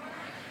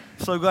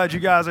So glad you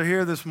guys are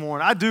here this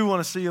morning. I do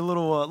want to see a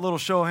little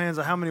show of hands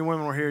of how many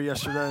women were here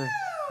yesterday.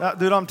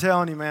 Dude, I'm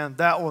telling you, man,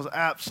 that was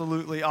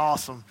absolutely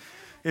awesome.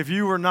 If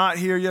you were not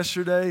here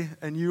yesterday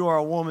and you are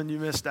a woman, you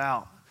missed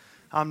out.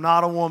 I'm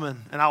not a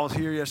woman, and I was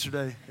here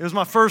yesterday. It was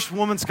my first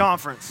women's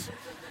conference.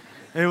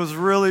 It was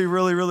really,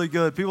 really, really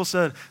good. People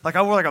said, like,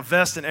 I wore like a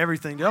vest and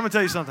everything. Dude, I'm going to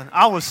tell you something.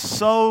 I was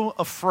so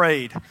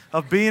afraid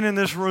of being in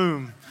this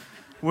room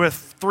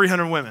with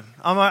 300 women.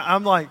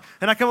 I'm like,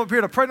 and I come up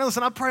here to pray. Now,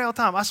 listen, I pray all the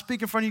time. I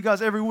speak in front of you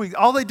guys every week.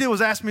 All they did was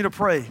ask me to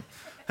pray.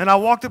 And I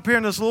walked up here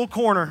in this little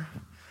corner,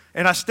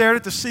 and I stared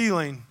at the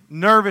ceiling,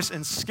 nervous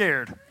and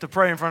scared to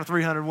pray in front of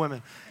 300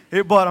 women.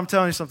 But I'm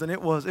telling you something,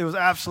 it was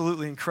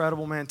absolutely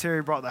incredible, man.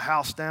 Terry brought the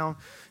house down.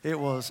 It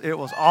was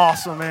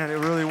awesome, man. It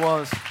really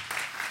was.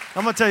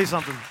 I'm going to tell you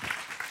something.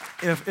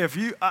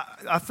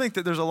 I think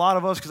that there's a lot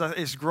of us, because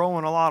it's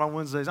growing a lot on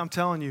Wednesdays. I'm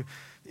telling you,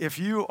 if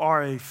you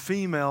are a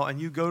female and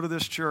you go to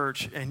this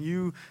church and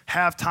you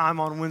have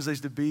time on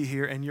Wednesdays to be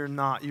here and you're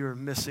not, you're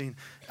missing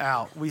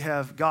out.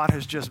 God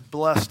has just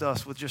blessed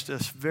us with just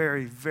this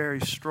very,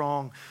 very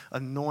strong,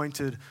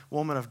 anointed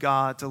woman of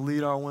God to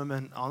lead our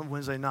women on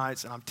Wednesday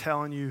nights. And I'm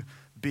telling you,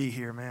 be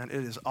here, man.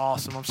 It is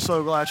awesome. I'm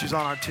so glad she's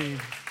on our team.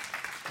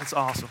 It's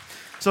awesome.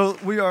 So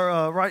we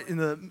are right in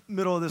the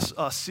middle of this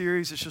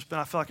series. I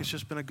feel like it's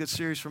just been a good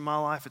series for my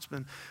life. It's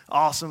been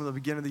awesome at the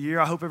beginning of the year.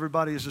 I hope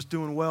everybody is just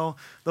doing well.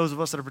 Those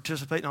of us that are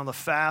participating on the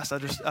fast, I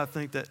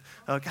think that,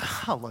 God,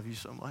 I love you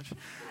so much.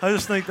 I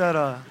just think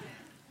that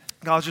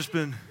God's just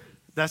been,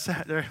 that's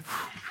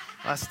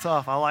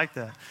tough. I like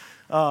that.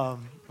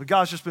 But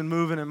God's just been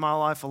moving in my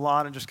life a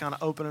lot and just kind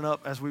of opening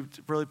up as we've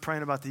really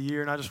praying about the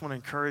year. And I just want to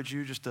encourage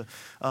you just to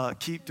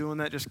keep doing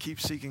that. Just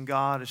keep seeking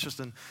God. It's just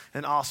an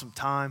awesome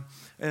time.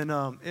 And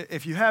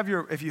if you have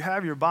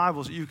your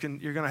Bibles, you're going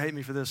to hate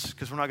me for this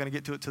because we're not going to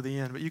get to it to the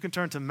end. But you can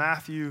turn to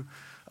Matthew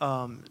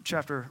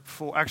chapter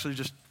 4. Actually,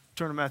 just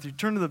turn to Matthew.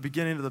 Turn to the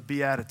beginning of the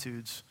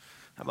Beatitudes.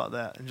 How about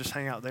that? And just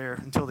hang out there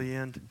until the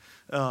end.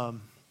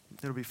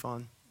 It'll be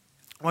fun.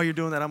 While you're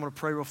doing that, I'm going to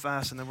pray real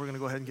fast, and then we're going to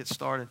go ahead and get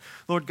started.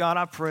 Lord God,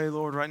 I pray,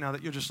 Lord, right now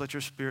that you'll just let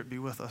your Spirit be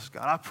with us.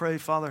 God, I pray,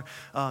 Father,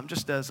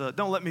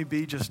 don't let me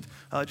be just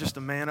a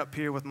man up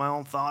here with my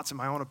own thoughts and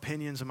my own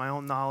opinions and my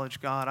own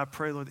knowledge. God, I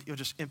pray, Lord, that you'll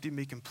just empty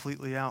me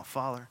completely out,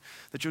 Father,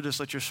 that you'll just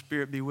let your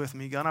Spirit be with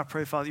me. God, I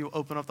pray, Father, you'll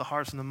open up the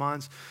hearts and the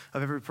minds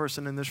of every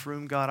person in this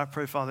room. God, I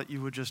pray, Father, that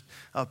you would just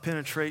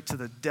penetrate to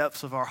the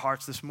depths of our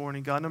hearts this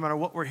morning. God, no matter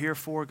what we're here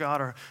for,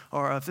 God,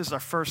 or if this is our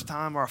first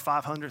time or our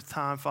 500th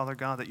time, Father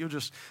God, that you'll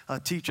just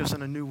teach us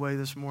in a new way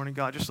this morning.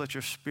 God, just let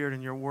your Spirit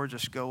and your word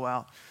just go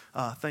out.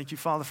 Thank you,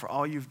 Father, for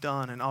all you've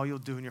done and all you'll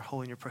do in your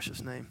holy and your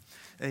precious name.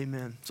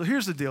 Amen. So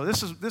here's the deal.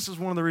 This is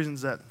one of the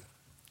reasons that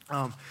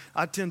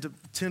I tend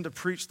to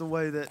preach the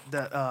way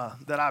that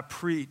I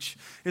preach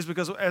is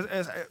because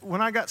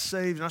when I got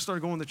saved and I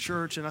started going to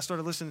church and I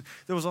started listening,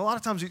 there was a lot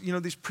of times,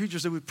 these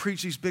preachers that would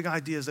preach these big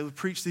ideas. They would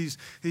preach these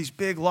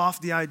big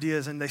lofty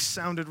ideas, and they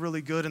sounded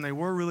really good and they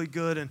were really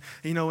good, and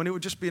and it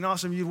would just be an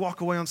awesome. You'd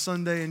walk away on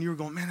Sunday and you were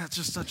going, man, that's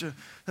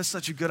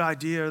such a good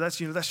idea. Or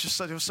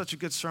it was such a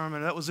good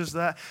sermon. That was just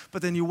that.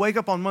 But then you wake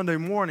up on Monday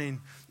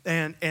morning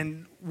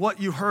and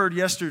what you heard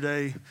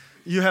yesterday,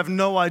 you have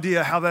no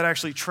idea how that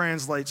actually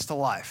translates to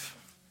life.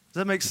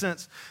 Does that make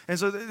sense? And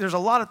so there's a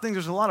lot of things.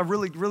 There's a lot of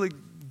really, really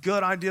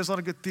good ideas, a lot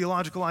of good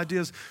theological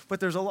ideas, but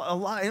there's a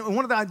lot. And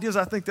one of the ideas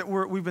I think that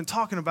we've been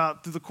talking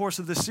about through the course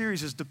of this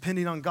series is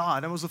depending on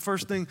God. That was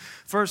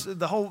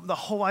the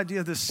whole idea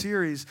of this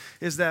series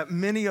is that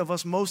many of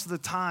us, most of the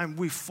time,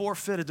 we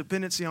forfeit a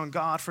dependency on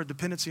God for a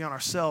dependency on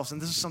ourselves.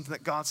 And this is something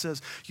that God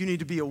says you need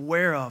to be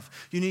aware of.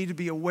 You need to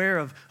be aware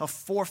of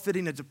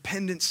forfeiting a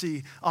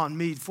dependency on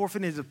me,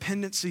 forfeiting a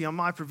dependency on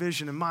my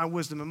provision and my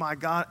wisdom and my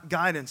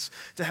guidance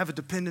to have a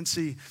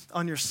dependency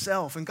on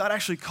yourself. And God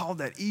actually called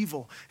that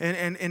evil.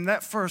 And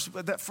that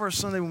first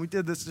Sunday when we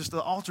did this, just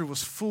the altar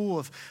was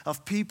full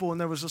of people,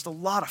 and there was just a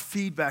lot of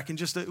feedback, and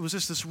it was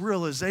just this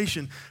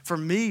realization for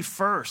me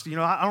first.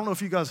 I don't know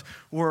if you guys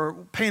were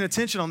paying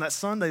attention on that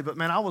Sunday, but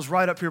man, I was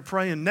right up here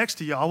praying next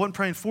to y'all. I wasn't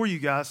praying for you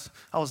guys.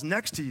 I was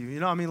next to you.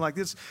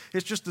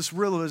 It's just this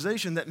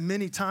realization that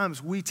many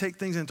times we take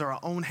things into our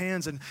own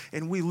hands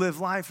and we live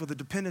life with a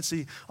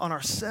dependency on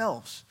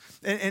ourselves.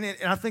 And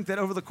I think that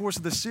over the course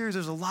of this series,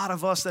 there's a lot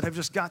of us that have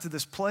just got to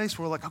this place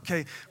where we're like,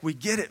 okay, we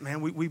get it, man.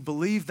 We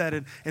believe that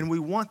and we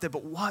want that,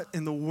 but what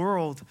in the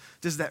world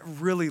does that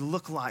really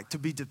look like to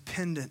be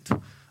dependent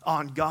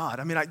on God?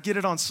 I mean, I get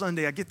it on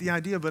Sunday, I get the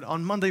idea, but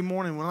on Monday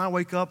morning when I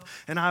wake up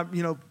and I,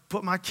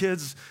 put my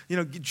kids,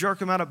 jerk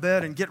them out of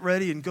bed and get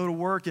ready and go to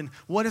work, and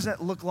what does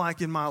that look like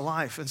in my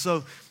life? And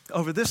so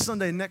over this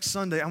Sunday, next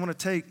Sunday, I want to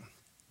take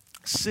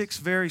 6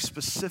 very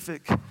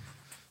specific,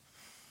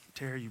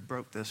 Terry, you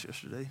broke this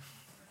yesterday.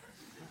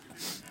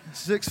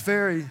 6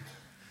 very,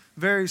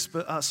 very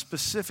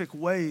specific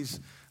ways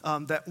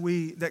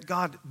that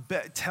God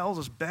tells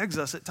us, begs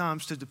us at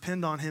times to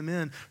depend on Him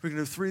in. We're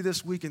going to do 3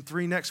 this week and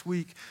 3 next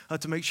week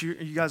to make sure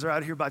you guys are out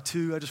of here by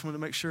 2. I just wanted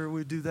to make sure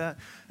we do that.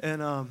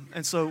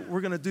 And so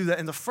we're going to do that.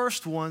 And the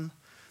first one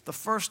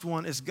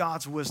is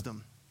God's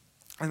wisdom.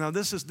 And now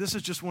this is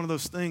just one of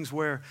those things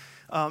where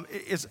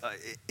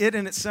it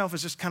in itself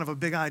is just kind of a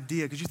big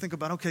idea, because you think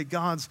about, okay,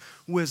 God's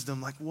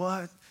wisdom, like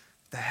what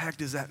the heck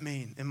does that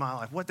mean in my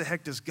life? What the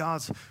heck does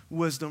God's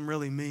wisdom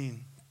really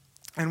mean?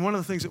 And one of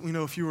the things that we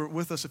know, if you were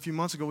with us a few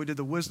months ago, we did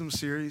the wisdom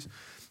series,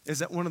 is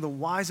that one of the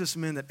wisest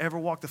men that ever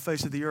walked the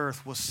face of the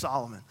earth was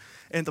Solomon.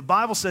 And the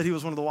Bible said he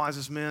was one of the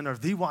wisest men, or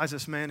the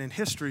wisest man in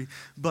history,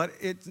 but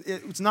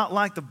it's not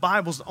like the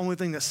Bible's the only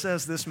thing that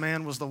says this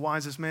man was the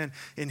wisest man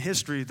in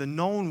history. The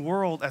known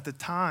world at the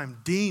time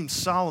deemed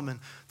Solomon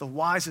the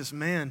wisest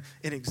man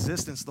in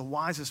existence, the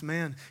wisest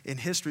man in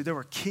history. There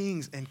were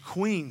kings and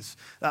queens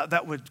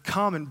that would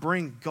come and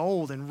bring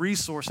gold and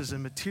resources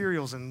and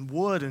materials and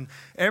wood and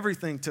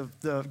everything to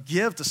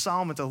give to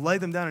Solomon, to lay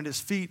them down at his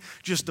feet,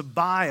 just to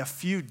buy a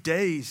few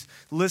days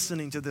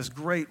listening to this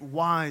great,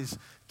 wise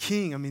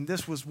king. I mean,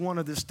 this was one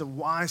of the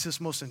wisest,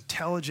 most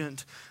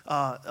intelligent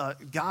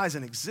guys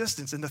in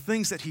existence. And the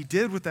things that he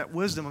did with that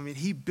wisdom, I mean,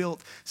 he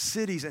built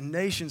cities and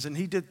nations, and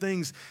he did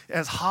things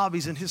as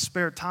hobbies in his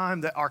spare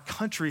time that our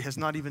country has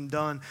not even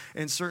done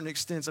in certain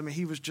extents. I mean,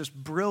 he was just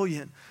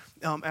brilliant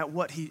at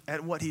what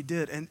he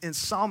did. And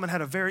Solomon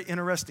had a very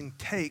interesting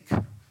take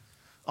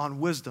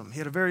on wisdom. He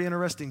had a very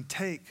interesting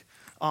take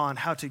on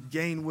how to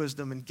gain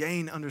wisdom and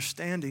gain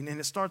understanding. And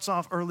it starts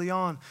off early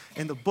on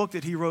in the book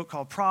that he wrote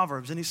called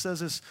Proverbs. And he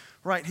says this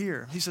right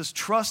here. He says,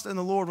 trust in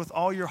the Lord with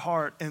all your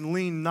heart and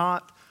lean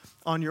not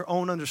on your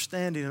own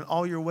understanding. In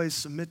all your ways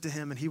submit to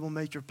him, and he will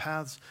make your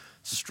paths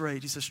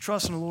straight. He says,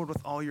 trust in the Lord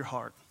with all your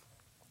heart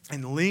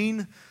and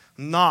lean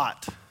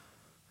not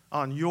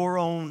on your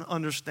own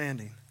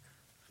understanding.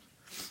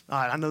 All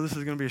right, I know this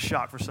is going to be a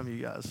shock for some of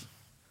you guys.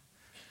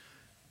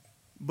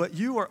 But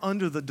you are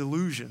under the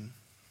delusion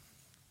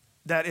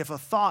that if a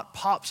thought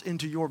pops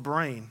into your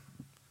brain,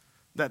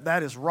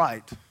 that is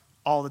right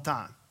all the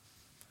time.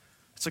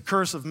 It's a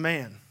curse of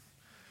man.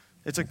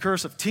 It's a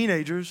curse of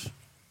teenagers.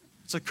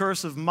 It's a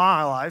curse of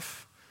my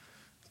life.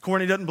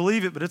 Courtney doesn't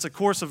believe it, but it's a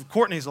curse of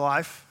Courtney's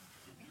life.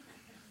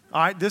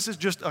 All right, this is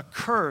just a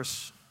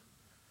curse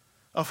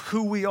of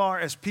who we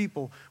are as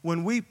people.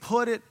 When we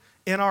put it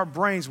in our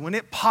brains, when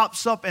it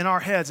pops up in our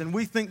heads and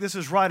we think this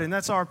is right and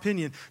that's our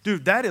opinion,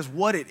 dude, that is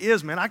what it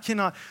is, man. I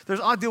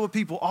deal with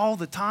people all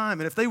the time,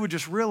 and if they would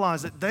just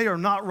realize that they are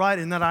not right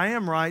and that I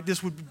am right,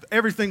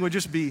 everything would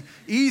just be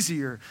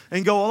easier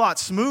and go a lot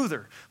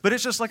smoother. But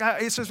it's just like,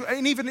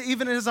 and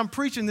even as I'm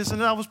preaching this,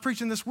 and I was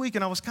preaching this week,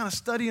 and I was kind of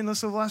studying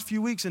this over the last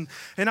few weeks, and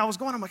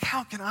I'm like,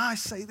 how can I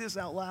say this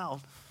out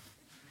loud?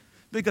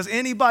 Because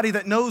anybody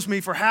that knows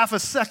me for half a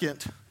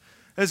second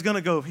is going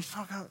to go, he's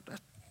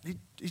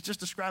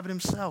just describing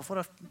himself. What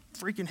a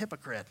freaking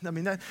hypocrite. I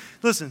mean,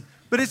 listen,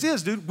 but it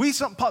is, dude.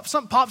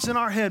 Something pops in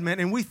our head,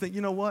 man, and we think,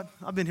 you know what?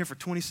 I've been here for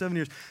 27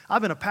 years.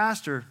 I've been a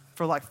pastor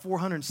for like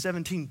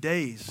 417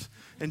 days,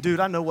 and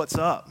dude, I know what's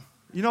up.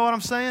 You know what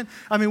I'm saying?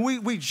 I mean,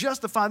 we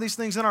justify these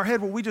things in our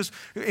head where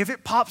if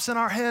it pops in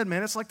our head,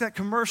 man, it's like that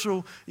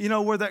commercial,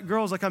 where that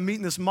girl's like, I'm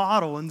meeting this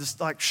model, and this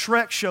like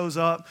Shrek shows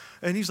up,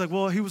 and he's like,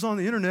 well, he was on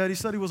the internet. He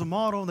said he was a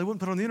model, and they wouldn't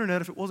put it on the internet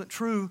if it wasn't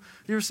true.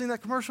 You ever seen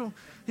that commercial?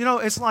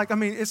 It's like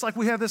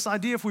we have this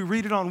idea if we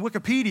read it on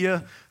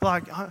Wikipedia,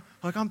 like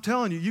I'm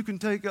telling you, you can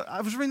take, I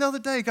was reading the other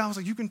day, guy was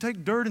like, you can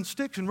take dirt and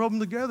sticks and rub them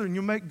together and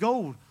you'll make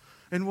gold.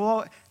 And we're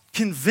all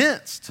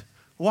convinced.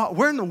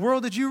 Where in the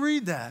world did you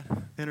read that,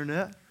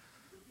 internet?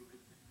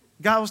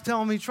 Guy was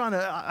telling me,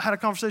 I had a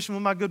conversation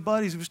with my good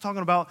buddies. He was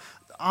talking about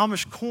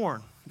Amish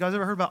corn. You guys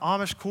ever heard about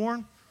Amish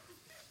corn?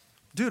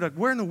 Dude,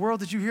 where in the world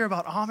did you hear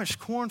about Amish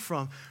corn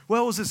from?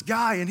 Well, it was this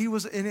guy, and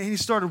he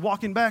started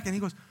walking back, and he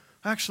goes,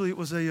 actually, it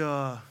was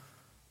a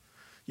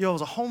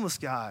homeless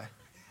guy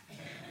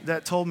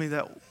that told me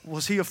that.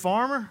 Was he a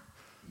farmer?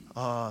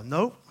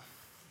 Nope.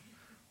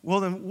 Well,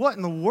 then what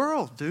in the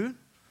world, dude?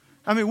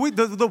 I mean,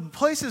 the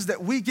places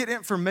that we get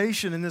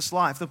information in this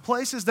life, the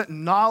places that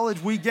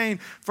knowledge we gain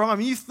from, I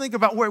mean, you think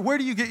about where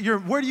do you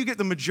get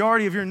the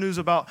majority of your news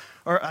about,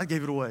 or I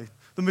gave it away,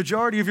 the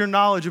majority of your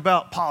knowledge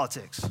about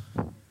politics?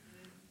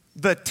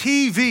 The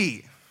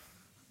TV,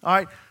 all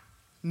right?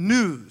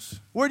 News.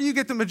 Where do you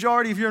get the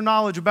majority of your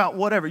knowledge about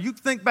whatever? You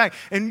think back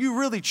and you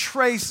really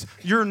trace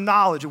your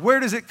knowledge. Where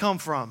does it come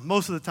from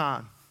most of the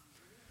time?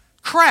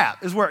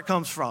 Crap is where it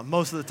comes from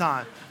most of the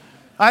time.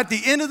 At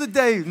the end of the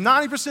day,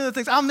 90% of the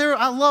things, I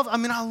love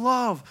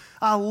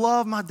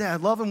my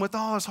dad. Love him with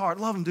all his heart.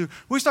 Love him, dude.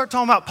 We start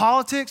talking about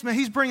politics, man,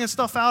 he's bringing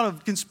stuff out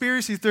of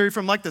conspiracy theory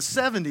from like the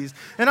 70s.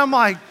 And I'm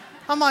like,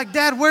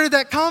 Dad, where did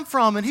that come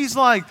from? And he's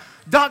like,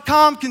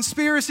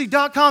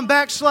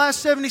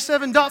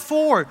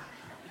 .com/77.4.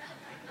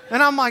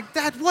 And I'm like,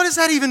 Dad, what does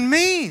that even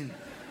mean?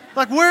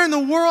 Like, where in the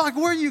world, like,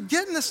 where are you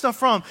getting this stuff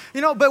from?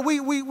 But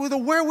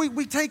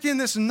we take in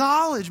this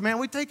knowledge, man.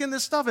 We take in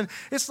this stuff, and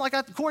it's like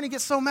Courtney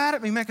gets so mad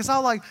at me, man, because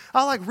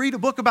I'll read a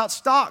book about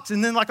stocks,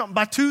 and then like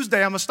by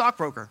Tuesday, I'm a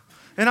stockbroker.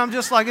 And I'm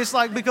just like, it's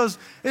like, because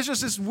it's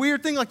just this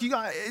weird thing, like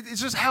it's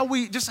just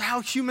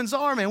how humans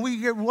are, man. We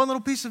get one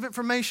little piece of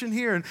information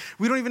here and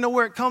we don't even know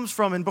where it comes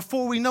from. And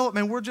before we know it,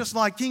 man, we're just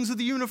like kings of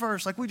the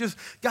universe. Like we just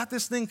got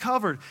this thing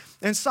covered.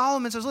 And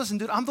Solomon says, listen,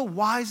 dude, I'm the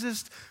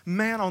wisest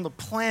man on the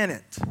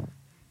planet.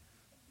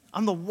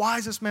 I'm the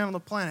wisest man on the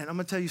planet. I'm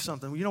going to tell you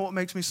something. You know what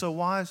makes me so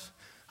wise?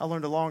 I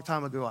learned a long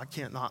time ago, I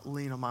can't not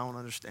lean on my own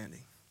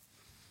understanding.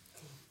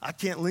 I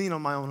can't lean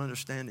on my own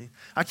understanding.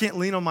 I can't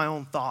lean on my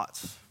own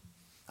thoughts.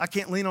 I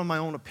can't lean on my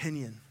own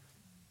opinion.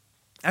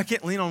 I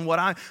can't lean on what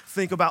I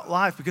think about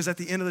life, because at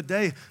the end of the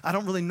day, I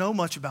don't really know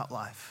much about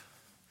life.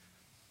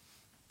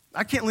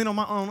 I can't lean on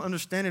my own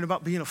understanding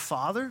about being a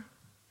father.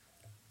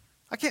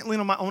 I can't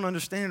lean on my own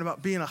understanding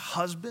about being a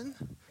husband.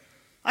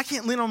 I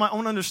can't lean on my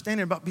own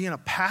understanding about being a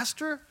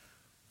pastor.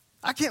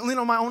 I can't lean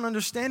on my own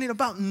understanding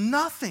about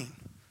nothing.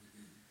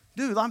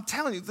 Dude, I'm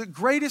telling you, the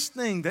greatest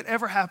thing that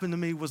ever happened to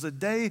me was the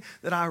day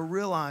that I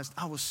realized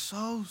I was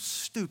so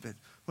stupid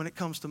when it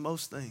comes to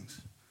most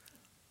things.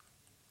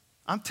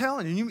 I'm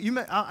telling you,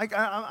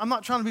 I'm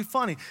not trying to be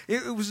funny.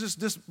 It was just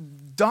this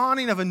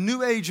dawning of a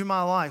new age in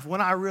my life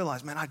when I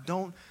realized, man, I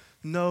don't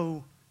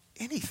know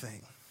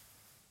anything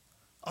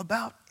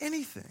about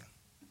anything.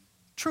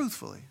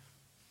 Truthfully.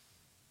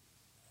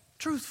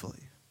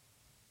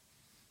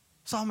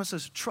 Solomon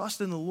says, trust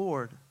in the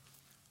Lord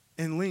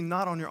and lean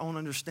not on your own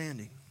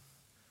understanding.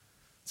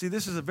 See,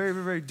 this is a very,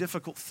 very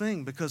difficult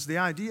thing, because the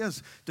idea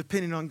is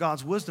depending on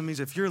God's wisdom means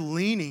if you're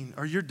leaning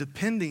or you're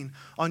depending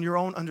on your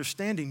own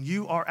understanding,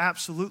 you are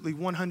absolutely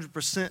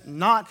 100%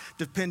 not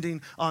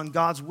depending on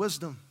God's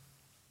wisdom.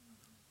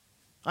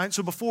 All right,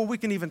 so before we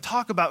can even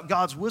talk about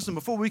God's wisdom,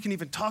 before we can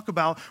even talk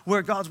about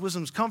where God's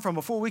wisdom's come from,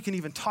 before we can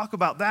even talk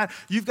about that,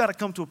 you've got to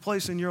come to a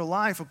place in your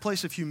life, a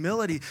place of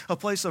humility, a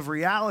place of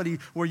reality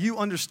where you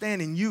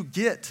understand and you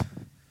get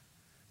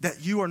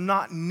that you are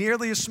not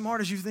nearly as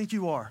smart as you think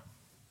you are.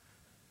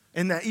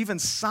 And that even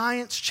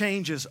science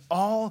changes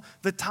all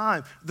the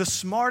time. The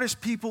smartest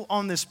people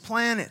on this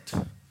planet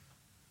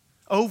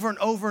over and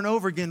over and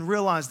over again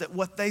realize that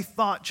what they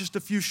thought just a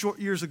few short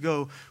years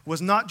ago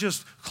was not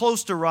just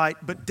close to right,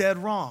 but dead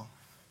wrong.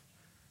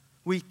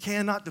 We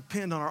cannot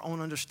depend on our own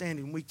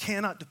understanding. We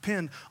cannot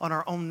depend on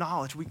our own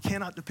knowledge. We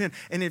cannot depend.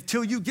 And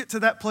until you get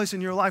to that place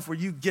in your life where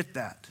you get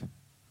that,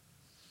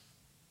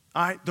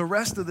 all right, the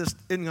rest of this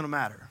isn't going to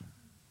matter.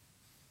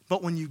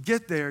 But when you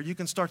get there, you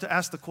can start to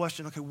ask the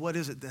question, okay, what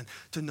is it then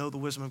to know the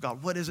wisdom of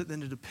God? What is it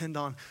then to depend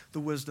on the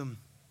wisdom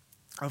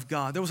of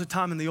God? There was a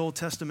time in the Old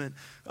Testament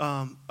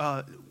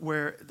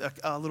where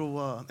a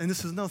little, and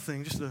this is another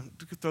thing, just to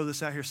throw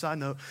this out here, side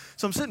note.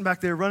 So I'm sitting back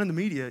there running the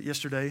media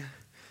yesterday,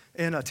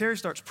 and Terry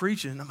starts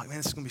preaching. I'm like, man,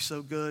 this is going to be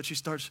so good.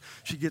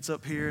 She gets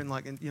up here, and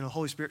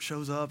Holy Spirit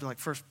shows up in like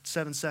first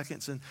 7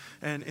 seconds,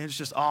 and it's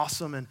just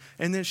awesome.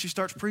 And then she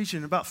starts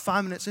preaching. About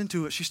 5 minutes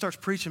into it, she starts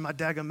preaching my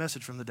daggum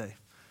message from the day.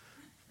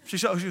 She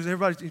goes,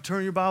 everybody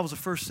turn your Bibles to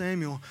 1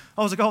 Samuel.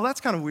 I was like, oh,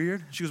 that's kind of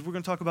weird. She goes, we're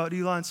going to talk about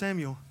Eli and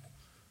Samuel.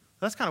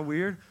 That's kind of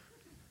weird.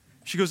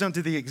 She goes down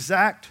to the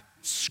exact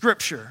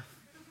scripture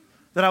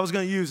that I was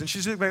going to use. And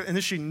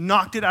then she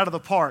knocked it out of the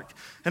park.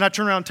 And I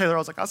turned around to Taylor. I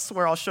was like, I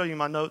swear I'll show you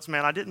my notes,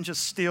 man. I didn't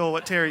just steal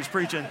what Terry's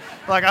preaching.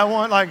 I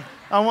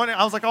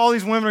was like, all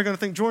these women are going to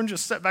think Jordan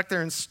just sat back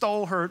there and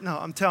stole her. No,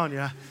 I'm telling you.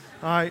 All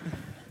right.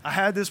 I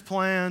had this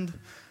planned.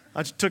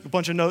 I just took a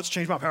bunch of notes,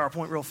 changed my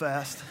PowerPoint real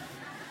fast.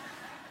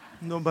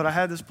 No, but I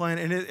had this plan,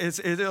 and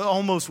it's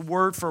almost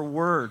word for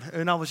word.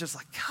 And I was just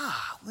like,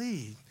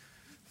 golly,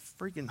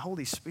 freaking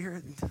Holy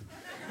Spirit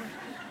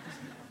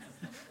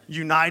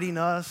uniting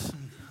us.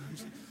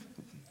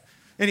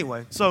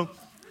 Anyway, so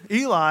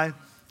Eli,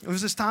 it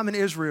was this time in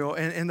Israel,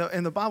 and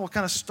the Bible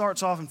kind of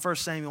starts off in 1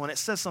 Samuel, and it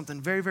says something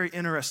very, very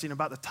interesting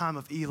about the time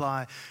of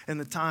Eli and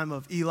the time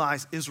of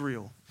Eli's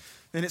Israel.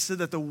 And it said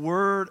that the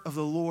word of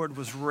the Lord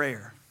was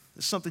rare.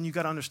 It's something you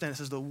got to understand. It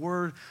says the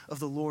word of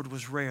the Lord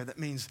was rare. That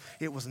means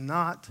it was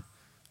not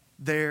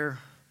there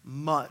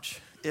much,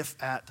 if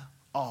at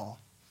all.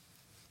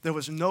 There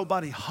was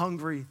nobody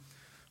hungry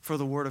for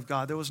the word of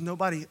God. There was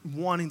nobody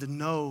wanting to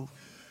know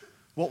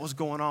what was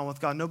going on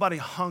with God. Nobody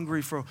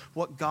hungry for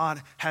what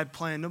God had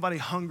planned. Nobody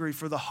hungry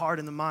for the heart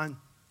and the mind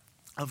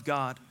of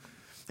God.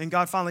 And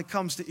God finally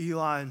comes to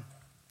Eli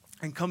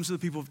and comes to the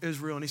people of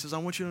Israel, and he says, I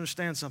want you to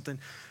understand something.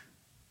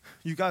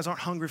 You guys aren't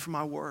hungry for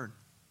my word.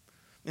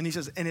 And he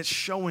says, and it's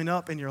showing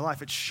up in your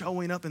life. It's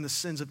showing up in the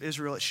sins of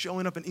Israel. It's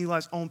showing up in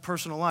Eli's own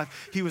personal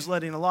life. He was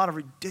letting a lot of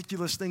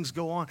ridiculous things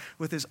go on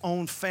with his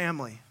own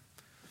family.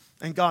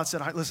 And God said,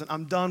 all right, listen,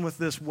 I'm done with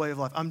this way of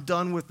life. I'm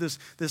done with this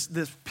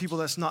people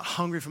that's not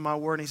hungry for my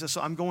word. And he says,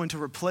 so I'm going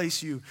to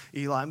replace you,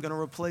 Eli. I'm going to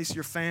replace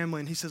your family.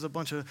 And he says a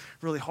bunch of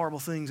really horrible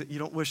things that you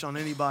don't wish on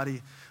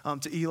anybody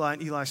to Eli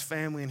and Eli's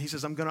family. And he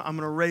says, I'm going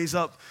to raise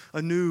up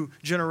a new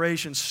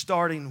generation,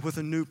 starting with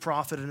a new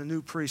prophet and a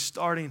new priest,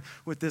 starting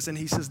with this. And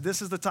he says,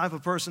 this is the type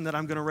of person that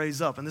I'm going to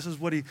raise up. And this is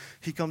what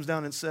he comes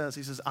down and says.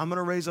 He says, I'm going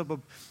to raise up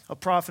a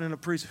prophet and a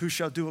priest who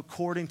shall do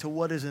according to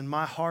what is in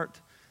my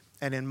heart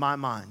and in my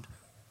mind.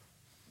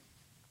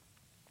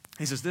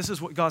 He says,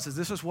 God says,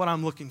 this is what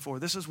I'm looking for.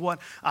 This is what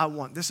I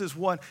want. This is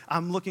what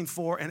I'm looking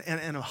for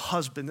in a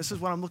husband. This is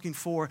what I'm looking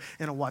for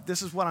in a wife.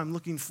 This is what I'm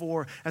looking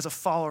for as a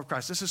follower of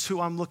Christ. This is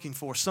who I'm looking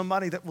for.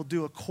 Somebody that will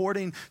do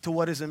according to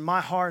what is in my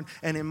heart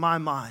and in my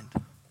mind.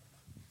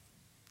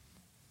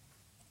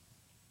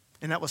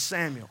 And that was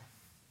Samuel.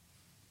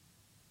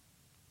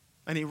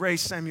 And he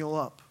raised Samuel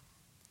up.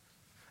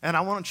 And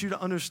I want you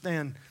to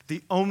understand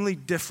the only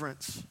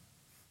difference,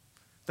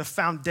 the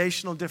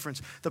foundational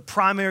difference, the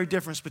primary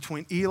difference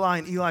between Eli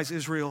and Eli's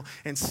Israel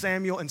and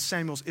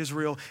Samuel's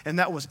Israel, and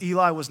that was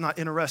Eli was not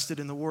interested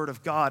in the word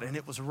of God, and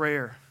it was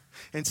rare.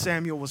 And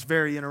Samuel was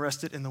very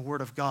interested in the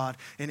word of God,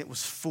 and it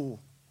was full.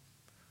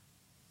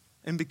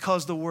 And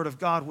because the word of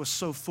God was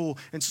so full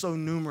and so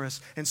numerous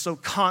and so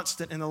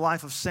constant in the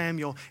life of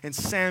Samuel and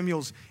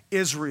Samuel's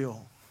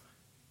Israel,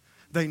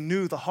 they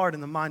knew the heart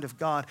and the mind of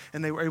God,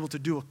 and they were able to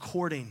do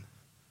according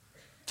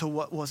to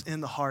what was in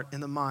the heart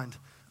and the mind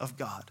of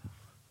God.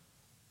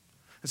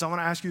 And so I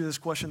want to ask you this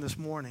question this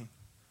morning.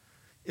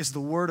 Is the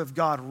word of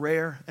God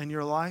rare in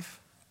your life?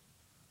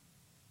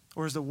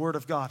 Or is the word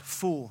of God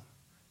full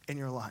in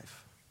your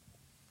life?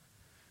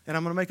 And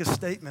I'm going to make a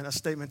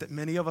statement that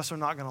many of us are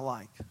not going to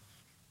like.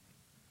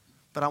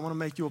 But I want to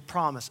make you a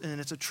promise, and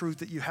it's a truth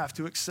that you have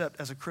to accept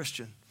as a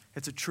Christian.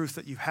 It's a truth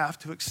that you have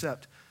to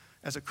accept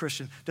as a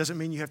Christian. Doesn't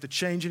mean you have to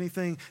change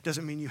anything.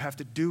 Doesn't mean you have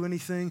to do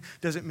anything.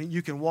 Doesn't mean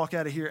you can walk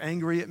out of here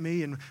angry at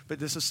me. But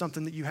this is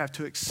something that you have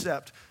to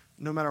accept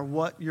no matter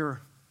what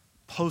your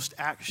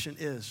post-action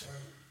is.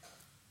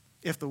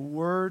 If the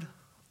word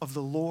of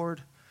the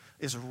Lord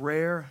is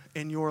rare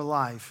in your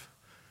life,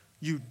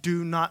 you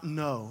do not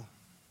know,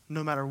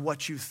 no matter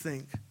what you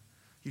think,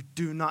 you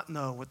do not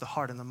know what the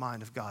heart and the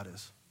mind of God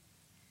is.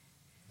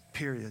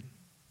 Period.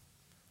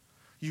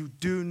 You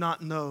do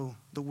not know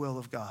the will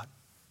of God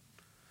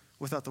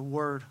without the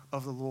word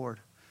of the Lord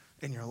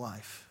in your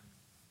life.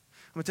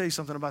 I'm going to tell you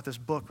something about this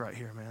book right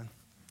here, man.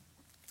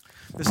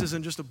 This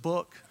isn't just a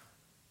book.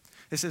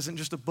 This isn't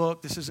just a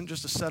book. This isn't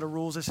just a set of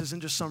rules. This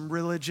isn't just some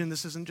religion.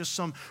 This isn't just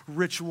some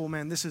ritual,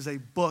 man. This is a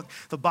book.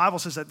 The Bible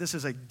says that this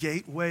is a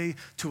gateway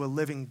to a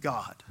living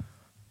God.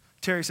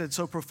 Terry said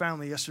so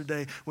profoundly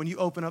yesterday, when you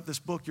open up this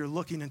book, you're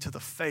looking into the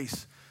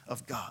face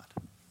of God.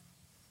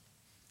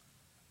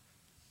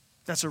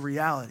 That's a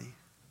reality.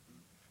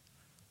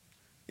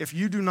 If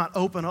you do not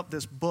open up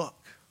this book,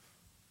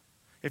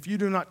 if you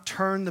do not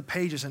turn the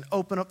pages and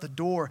open up the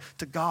door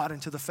to God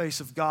and to the face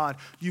of God,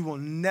 you will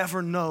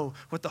never know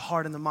what the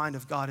heart and the mind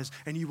of God is,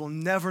 and you will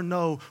never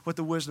know what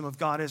the wisdom of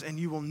God is, and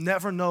you will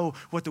never know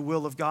what the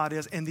will of God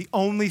is, and the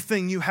only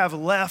thing you have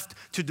left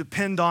to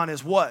depend on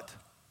is what?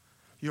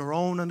 Your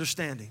own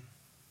understanding.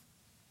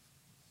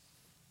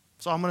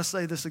 So I'm going to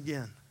say this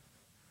again.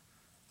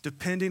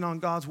 Depending on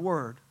God's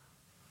word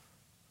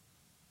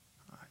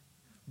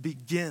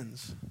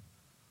begins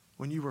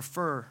when you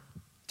refer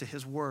to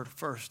his word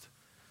first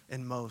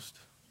and most.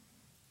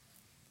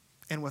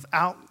 And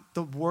without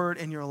the word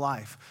in your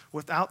life,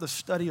 without the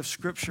study of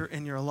Scripture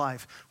in your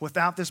life,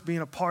 without this being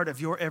a part of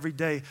your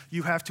everyday,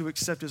 you have to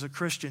accept as a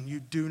Christian, you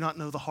do not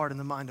know the heart and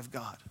the mind of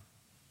God.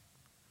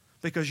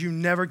 Because you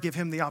never give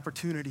him the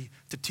opportunity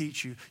to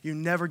teach you. You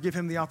never give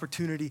him the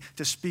opportunity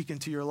to speak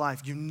into your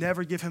life. You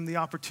never give him the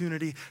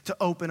opportunity to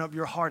open up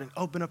your heart and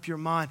open up your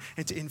mind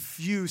and to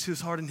infuse his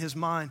heart and his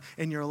mind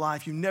in your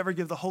life. You never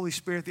give the Holy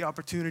Spirit the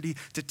opportunity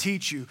to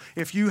teach you.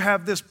 If you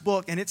have this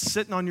book and it's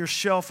sitting on your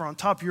shelf or on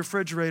top of your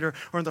refrigerator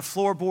or on the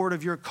floorboard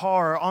of your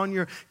car or on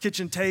your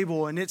kitchen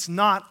table and it's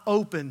not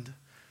opened,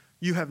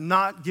 you have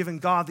not given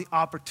God the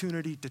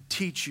opportunity to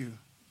teach you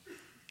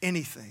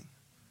anything.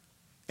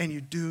 And you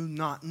do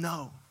not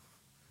know.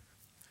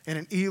 And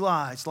in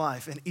Eli's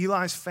life, in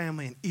Eli's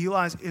family, in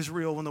Eli's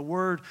Israel, when the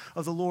word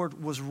of the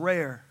Lord was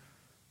rare,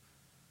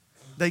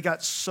 they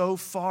got so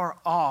far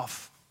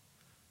off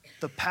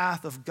the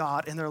path of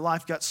God and their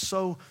life got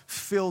so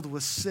filled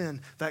with sin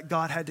that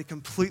God had to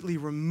completely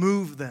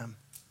remove them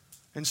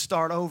and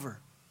start over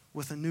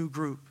with a new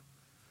group.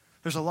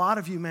 There's a lot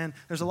of you, man,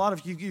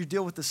 you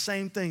deal with the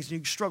same things, and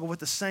you struggle with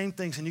the same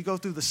things, and you go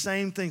through the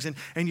same things, and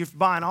you're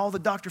buying all the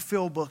Dr.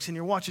 Phil books, and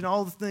you're watching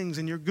all the things,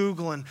 and you're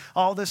Googling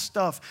all this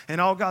stuff, and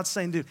all God's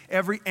saying, dude,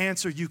 every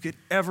question you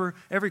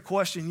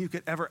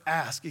could ever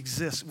ask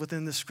exists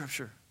within this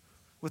scripture,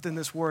 within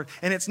this word.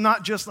 And it's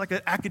not just like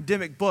an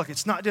academic book.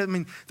 It's not just,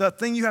 the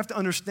thing you have to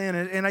understand,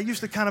 and I used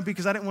to kind of,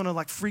 because I didn't want to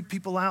like freak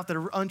people out that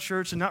are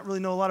unchurched and not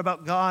really know a lot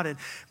about God,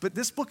 but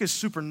this book is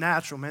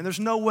supernatural, man. There's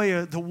no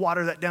way to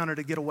water that down or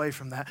to get away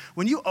from that.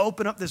 When you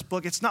open up this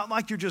book, it's not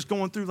like you're just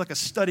going through like a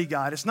study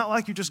guide. It's not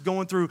like you're just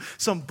going through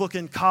some book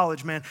in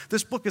college, man.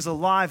 This book is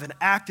alive and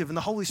active, and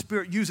the Holy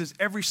Spirit uses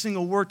every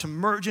single word to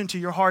merge into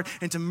your heart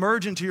and to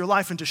merge into your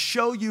life and to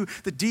show you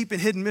the deep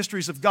and hidden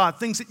mysteries of God,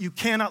 things that you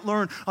cannot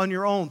learn on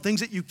your own, things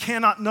that you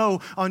cannot know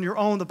on your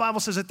own. The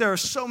Bible says that there are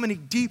so many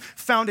deep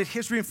founded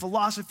history and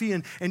philosophy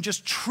and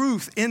just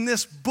truth in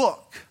this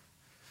book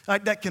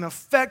that can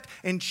affect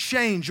and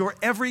change your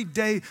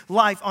everyday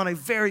life on a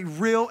very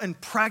real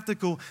and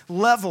practical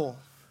level.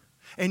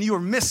 And you are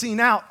missing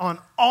out on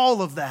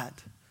all of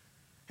that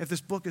if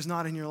this book is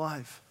not in your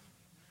life.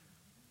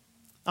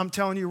 I'm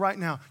telling you right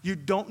now, you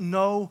don't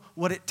know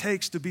what it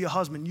takes to be a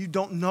husband. You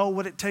don't know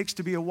what it takes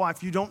to be a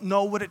wife. You don't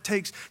know what it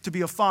takes to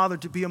be a father,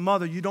 to be a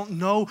mother. You don't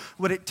know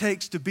what it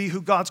takes to be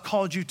who God's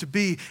called you to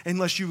be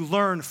unless you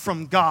learn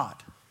from God.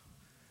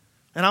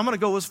 And I'm going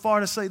to go as far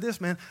to say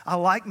this, man. I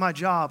like my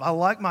job. I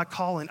like my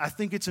calling. I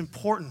think it's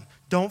important.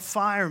 Don't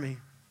fire me.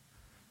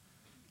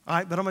 All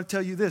right, but I'm going to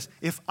tell you this.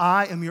 If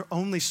I am your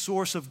only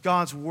source of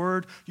God's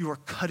word, you are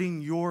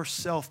cutting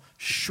yourself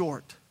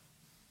short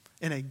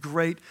in a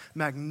great,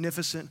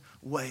 magnificent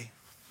way.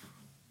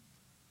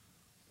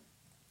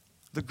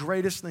 The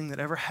greatest thing that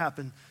ever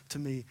happened to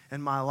me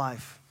in my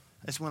life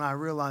is when I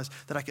realized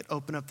that I could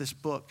open up this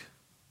book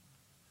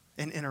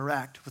and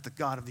interact with the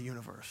God of the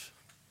universe.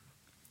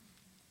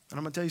 And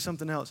I'm going to tell you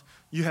something else.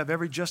 You have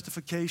every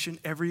justification,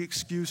 every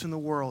excuse in the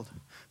world,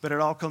 but it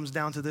all comes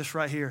down to this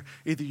right here.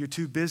 Either you're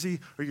too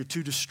busy or you're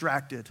too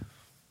distracted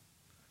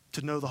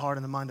to know the heart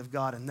and the mind of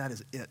God, and that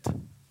is it.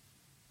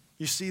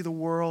 You see the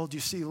world, you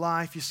see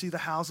life, you see the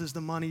houses,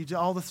 the money, you do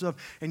all the stuff,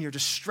 and you're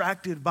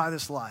distracted by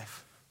this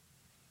life.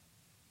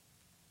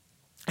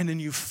 And then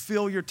you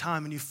fill your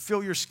time and you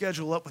fill your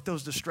schedule up with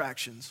those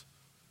distractions.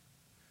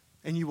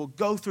 And you will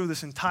go through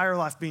this entire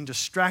life being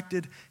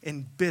distracted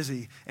and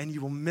busy, and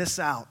you will miss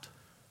out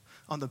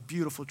on the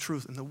beautiful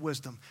truth and the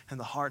wisdom and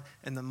the heart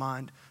and the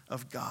mind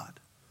of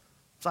God.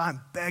 So I'm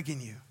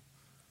begging you,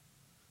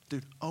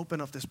 dude, open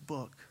up this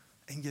book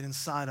and get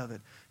inside of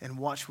it and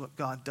watch what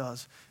God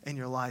does in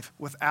your life.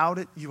 Without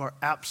it, you are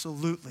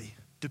absolutely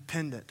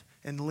dependent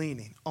and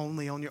leaning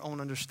only on your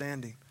own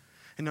understanding.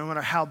 And no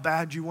matter how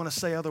bad you want to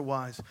say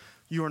otherwise,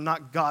 you are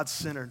not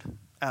God-centered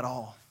at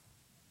all.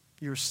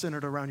 You're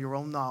centered around your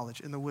own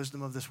knowledge and the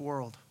wisdom of this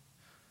world.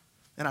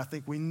 And I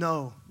think we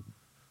know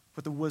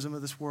what the wisdom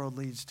of this world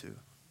leads to.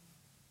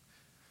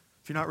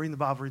 If you're not reading the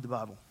Bible, read the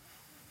Bible.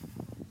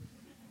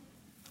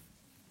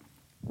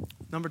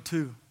 Number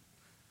 2,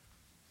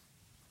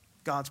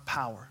 God's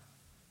power.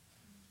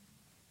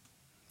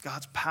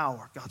 God's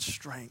power, God's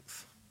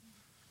strength.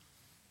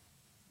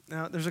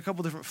 Now, there's a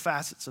couple different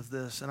facets of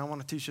this, and I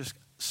want to teach this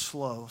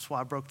slow. That's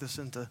why I broke this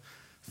into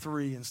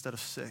 3 instead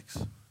of 6.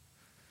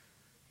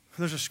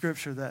 There's a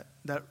scripture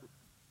that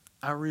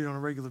I read on a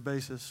regular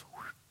basis.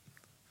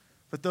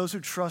 But those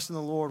who trust in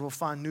the Lord will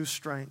find new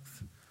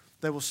strength.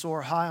 They will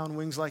soar high on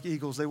wings like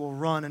eagles. They will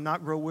run and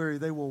not grow weary.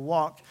 They will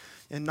walk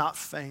and not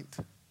faint.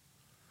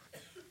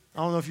 I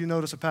don't know if you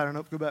notice a pattern.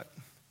 Go back.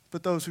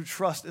 But those who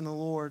trust in the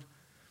Lord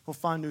will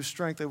find new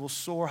strength. They will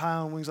soar high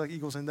on wings like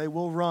eagles, and they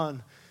will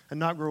run and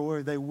not grow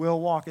weary. They will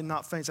walk and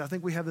not faint. So I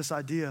think we have this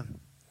idea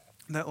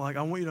that, like,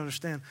 I want you to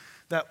understand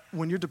that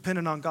when you're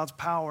dependent on God's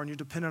power and you're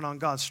dependent on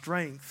God's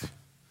strength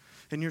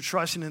and you're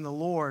trusting in the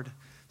Lord,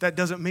 that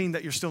doesn't mean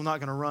that you're still not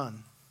going to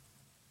run.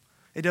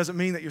 It doesn't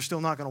mean that you're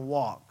still not going to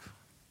walk.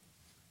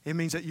 It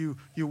means that you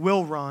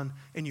will run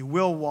and you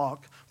will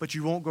walk, but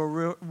you won't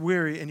go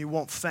weary and you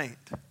won't faint.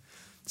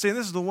 See, and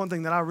this is the one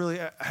thing that I really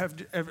have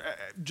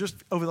just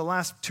over the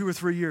last 2 or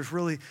 3 years,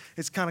 really,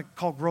 it's kind of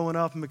called growing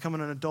up and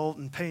becoming an adult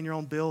and paying your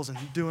own bills and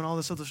doing all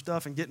this other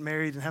stuff and getting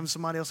married and having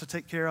somebody else to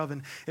take care of,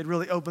 and it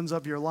really opens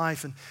up your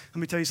life. And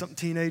let me tell you something,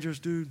 teenagers,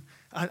 dude,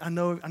 I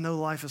know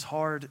life is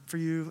hard for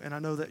you, and I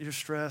know that you're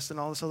stressed and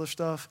all this other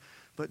stuff,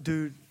 but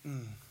dude,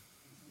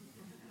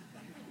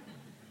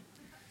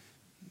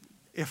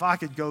 if I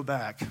could go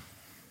back,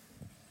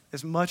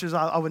 as much as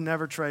I would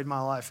never trade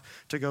my life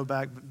to go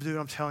back, but dude,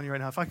 I'm telling you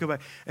right now, if I could go back,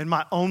 and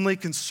my only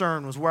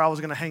concern was where I was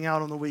going to hang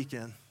out on the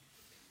weekend.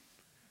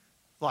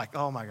 Like,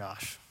 oh my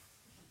gosh.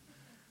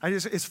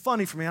 It's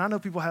funny for me. I know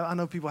people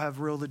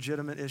have real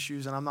legitimate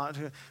issues, and I'm not,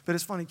 but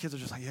it's funny. Kids are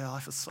just like, yeah,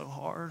 life is so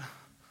hard.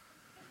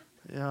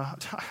 Yeah,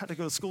 I had to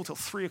go to school till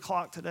 3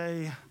 o'clock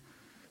today,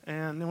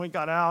 and then we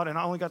got out, and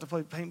I only got to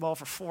play paintball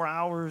for 4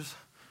 hours,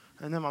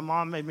 and then my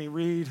mom made me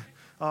read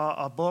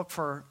a book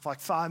for like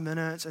 5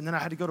 minutes, and then I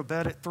had to go to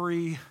bed at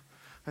 3,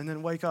 and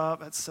then wake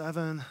up at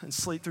 7 and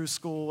sleep through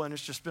school, and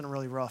it's just been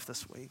really rough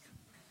this week.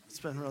 It's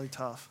been really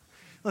tough.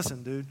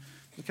 Listen, dude,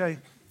 okay,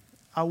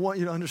 I want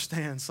you to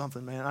understand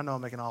something, man. I know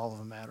I'm making all of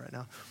them mad right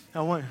now.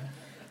 I want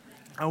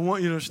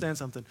you to understand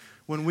something.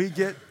 When we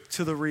get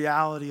to the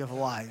reality of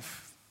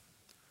life,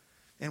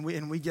 and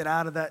we get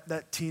out of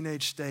that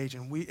teenage stage,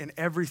 and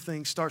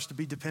everything starts to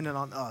be dependent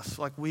on us.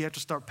 Like, we have to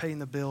start paying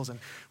the bills, and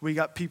we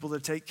got people to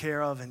take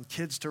care of, and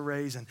kids to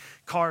raise, and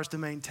cars to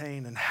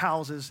maintain, and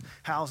houses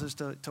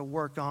to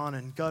work on,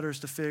 and gutters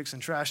to fix,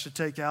 and trash to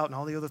take out, and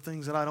all the other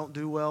things that I don't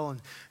do well.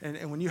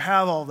 And when you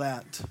have all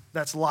that,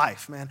 that's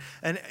life, man.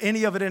 And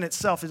any of it in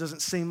itself, it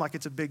doesn't seem like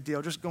it's a big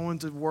deal. Just going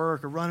to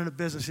work or running a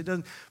business, it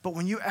doesn't. But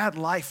when you add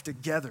life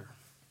together,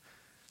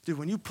 dude,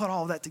 when you put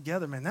all that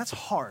together, man, that's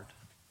hard.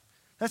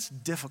 That's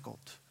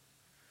difficult.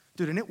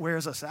 Dude, and it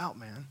wears us out,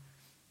 man.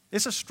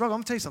 It's a struggle. I'm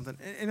going to tell you something,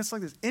 and it's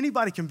like this.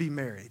 Anybody can be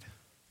married,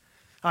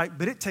 all right,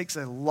 but it takes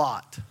a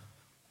lot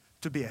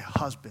to be a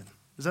husband.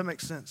 Does that make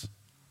sense?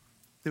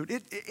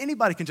 Dude,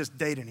 anybody can just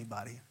date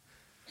anybody,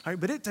 all right,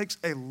 but it takes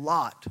a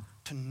lot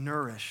to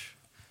nourish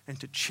and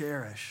to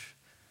cherish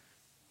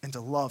and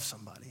to love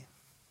somebody.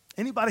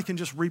 Anybody can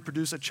just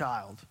reproduce a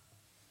child,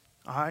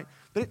 all right,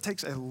 But it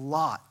takes a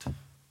lot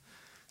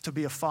to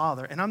be a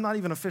father. And I'm not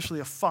even officially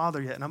a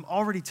father yet, and I'm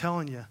already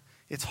telling you,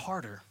 it's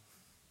harder.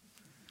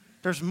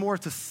 There's more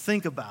to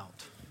think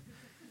about.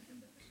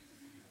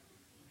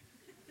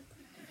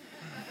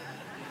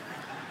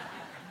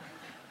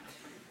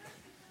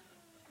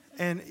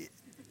 And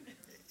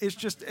it's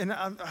just, and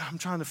I'm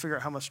trying to figure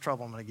out how much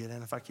trouble I'm going to get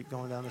in if I keep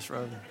going down this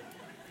road.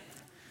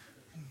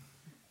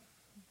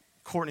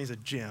 Courtney's a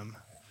gem.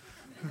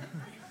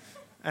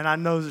 And I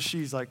know that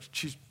she's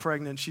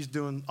pregnant, she's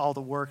doing all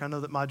the work. I know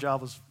that my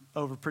job was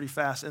over pretty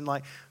fast.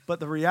 But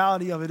the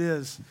reality of it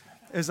is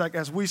like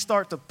as we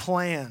start to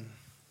plan,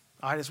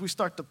 all right, as we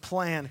start to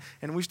plan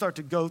and we start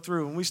to go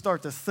through and we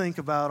start to think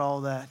about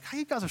all that.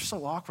 You guys are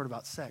so awkward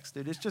about sex,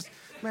 dude. It's just,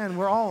 man,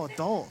 we're all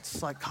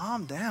adults. Like,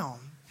 calm down.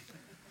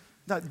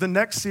 The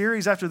next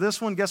series after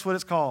this one, guess what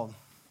it's called?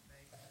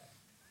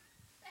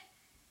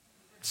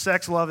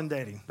 Sex, Love, and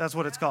Dating. That's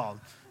what it's called.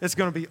 It's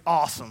going to be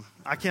awesome.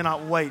 I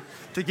cannot wait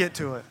to get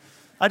to it.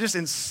 I just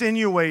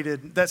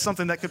insinuated that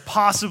something that could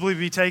possibly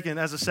be taken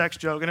as a sex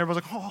joke, and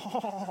everybody's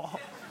like,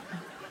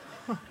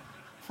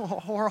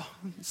 oh,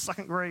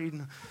 second grade.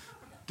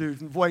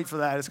 Dude, wait for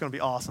that. It's going to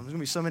be awesome. There's going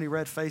to be so many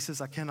red faces.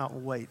 I cannot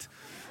wait.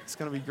 It's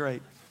going to be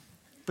great.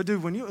 But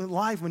dude,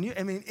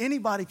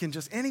 anybody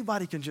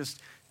can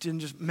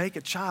just make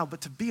a child,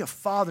 but to be a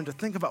father and to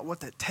think about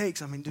what that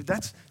takes, dude,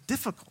 that's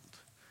difficult.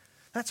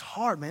 That's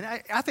hard,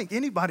 man. I think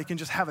anybody can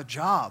just have a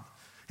job.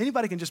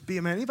 Anybody can just be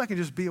a man. Anybody can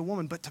just be a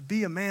woman. But to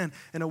be a man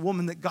and a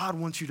woman that God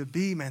wants you to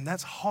be, man,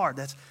 that's hard.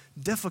 That's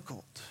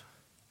difficult.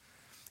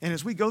 And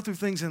as we go through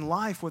things in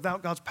life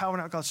without God's power,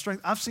 without God's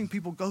strength, I've seen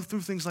people go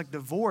through things like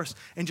divorce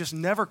and just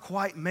never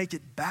quite make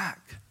it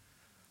back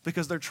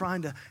because they're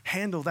trying to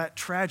handle that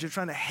tragedy,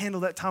 trying to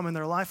handle that time in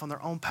their life on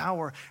their own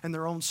power and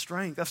their own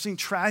strength. I've seen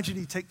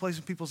tragedy take place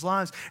in people's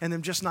lives and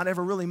them just not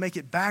ever really make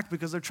it back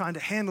because they're trying to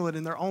handle it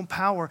in their own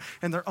power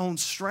and their own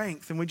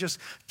strength, and we just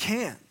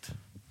can't.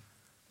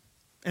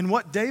 And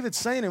what David's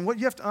saying and what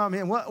you have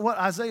to, what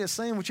Isaiah is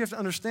saying, what you have to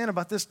understand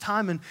about this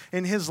time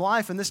in his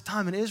life and this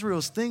time in Israel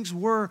is things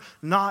were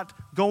not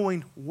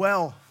going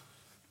well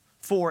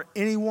for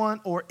anyone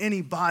or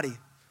anybody.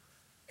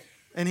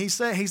 And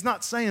he's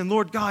not saying,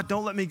 Lord God,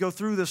 don't let me go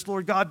through this.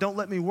 Lord God, don't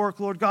let me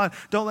work. Lord God,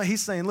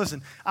 he's saying,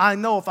 listen, I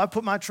know if I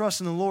put my trust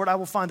in the Lord, I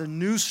will find a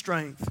new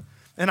strength.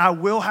 And I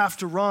will have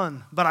to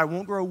run, but I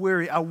won't grow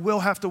weary. I will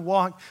have to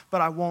walk, but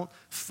I won't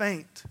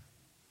faint.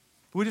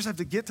 We just have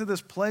to get to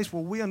this place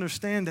where we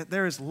understand that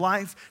there is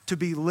life to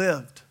be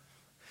lived.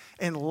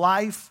 And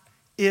life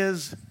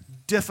is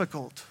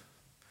difficult.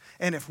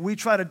 And if we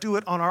try to do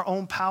it on our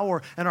own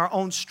power and our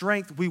own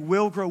strength, we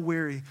will grow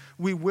weary.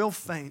 We will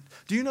faint.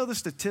 Do you know the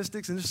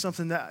statistics? And this is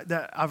something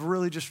that I've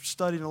really just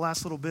studied in the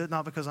last little bit,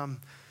 not because I'm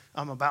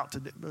about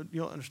to, but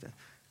you'll understand.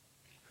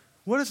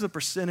 What is the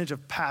percentage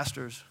of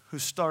pastors who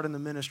start in the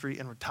ministry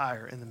and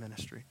retire in the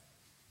ministry?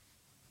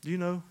 Do you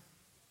know?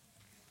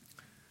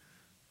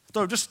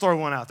 Just throw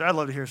one out there. I'd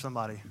love to hear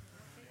somebody.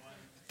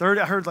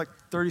 30. I heard like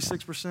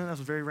 36%. That was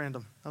very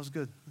random. That was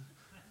good.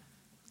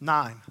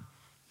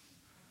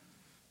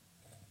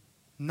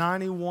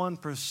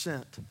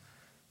 91%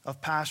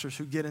 of pastors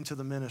who get into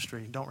the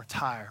ministry don't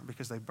retire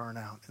because they burn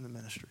out in the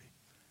ministry.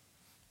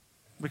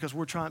 Because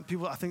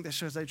I think that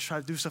shows they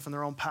try to do stuff in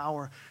their own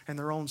power and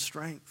their own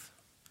strength.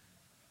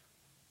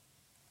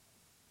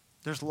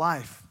 There's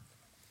life.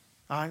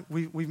 All right,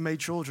 we've made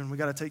children. We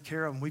got to take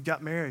care of them. We've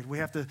got married. We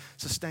have to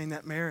sustain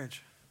that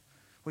marriage.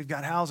 We've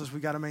got houses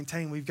we got to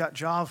maintain. We've got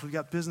jobs. We've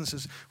got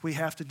businesses. We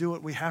have to do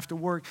it. We have to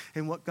work.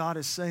 And what God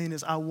is saying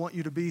is, I want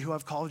you to be who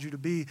I've called you to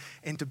be.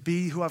 And to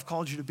be who I've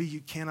called you to be, you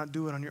cannot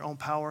do it on your own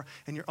power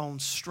and your own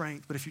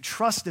strength. But if you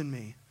trust in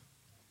me,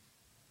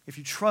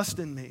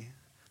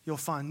 you'll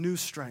find new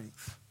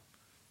strength.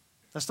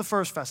 That's the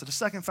first facet. The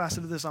second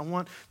facet of this I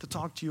want to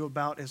talk to you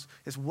about is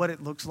what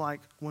it looks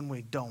like when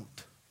we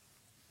don't.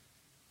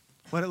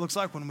 What it looks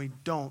like when we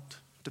don't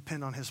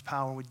depend on his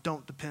power, we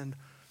don't depend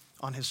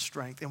on his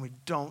strength, and we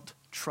don't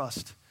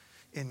trust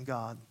in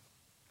God.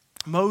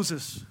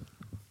 Moses,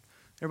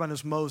 everybody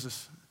knows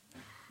Moses,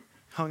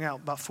 hung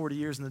out about 40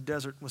 years in the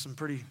desert with some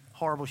pretty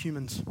horrible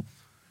humans.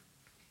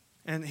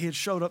 And he had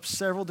showed up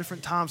several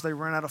different times. They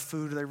ran out of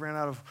food, or they ran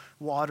out of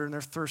water, and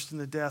they're thirsting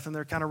to death, and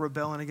they're kind of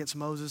rebelling against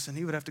Moses. And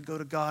he would have to go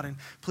to God and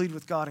plead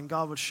with God, and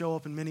God would show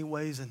up in many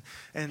ways.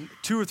 And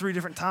 2 or 3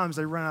 different times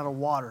they ran out of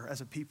water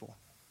as a people.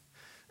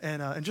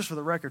 And just for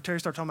the record, Terry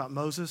started talking about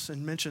Moses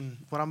and mentioned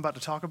what I'm about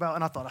to talk about,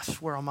 and I thought, I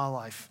swear on my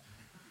life,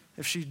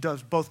 if she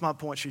does both my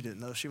points, she didn't,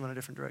 though. She went a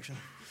different direction.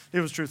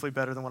 It was truthfully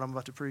better than what I'm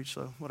about to preach,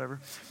 so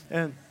whatever.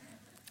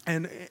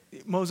 And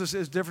Moses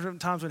is different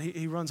times when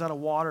he runs out of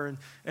water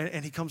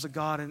and he comes to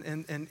God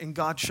and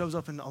God shows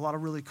up in a lot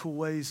of really cool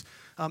ways.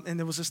 And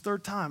there was this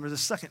third time, or the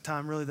second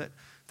time really,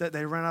 that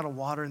they ran out of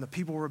water and the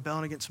people were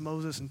rebelling against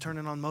Moses and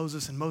turning on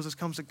Moses. And Moses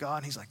comes to God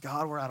and he's like,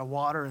 God, we're out of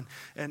water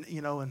and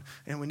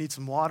we need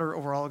some water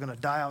or we're all going to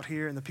die out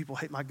here. And the people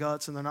hate my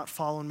guts and they're not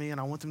following me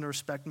and I want them to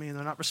respect me and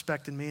they're not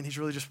respecting me. And he's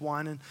really just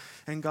whining.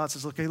 And God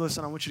says, okay,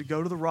 listen, I want you to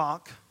go to the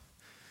rock.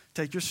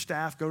 Take your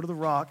staff, go to the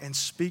rock, and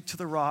speak to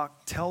the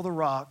rock. Tell the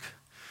rock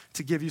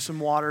to give you some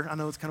water. I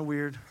know it's kind of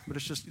weird, but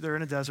it's just they're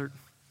in a desert.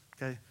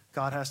 Okay,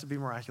 God has to be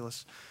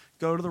miraculous.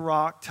 Go to the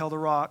rock, tell the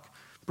rock,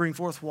 bring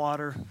forth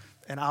water,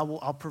 and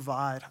I'll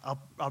provide.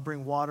 I'll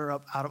bring water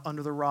up out of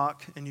under the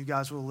rock, and you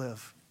guys will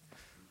live.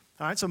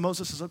 All right, so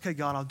Moses says, okay,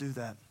 God, I'll do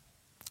that.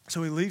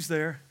 So he leaves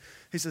there.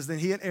 He says, then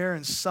he and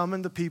Aaron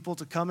summoned the people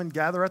to come and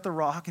gather at the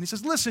rock. And he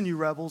says, listen, you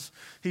rebels.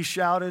 He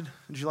shouted.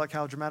 Did you like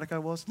how dramatic I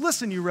was?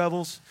 Listen, you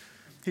rebels.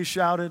 He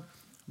shouted,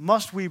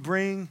 must we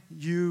bring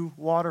you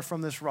water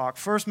from this rock?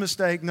 First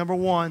mistake, number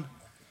one,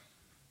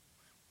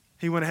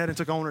 he went ahead and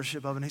took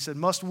ownership of it. And he said,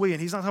 must we? And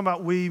he's not talking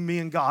about we, me,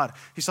 and God.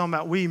 He's talking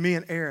about we, me,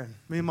 and Aaron,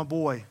 me and my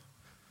boy.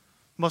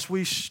 Must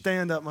we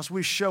stand up? Must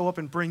we show up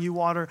and bring you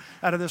water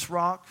out of this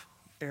rock?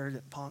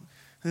 Arrogant punk.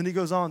 And then he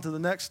goes on to the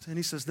next, and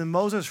he says, then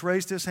Moses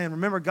raised his hand.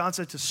 Remember, God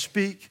said to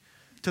speak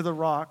to the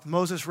rock.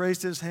 Moses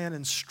raised his hand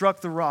and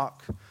struck the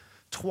rock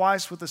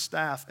twice with the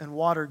staff, and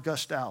water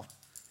gushed out.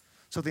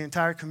 So the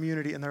entire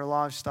community and their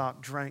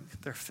livestock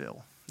drank their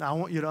fill. Now, I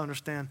want you to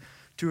understand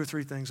 2 or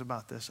 3 things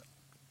about this.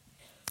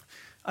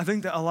 I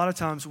think that a lot of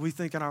times we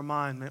think in our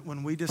mind that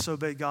when we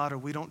disobey God or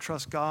we don't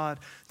trust God,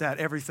 that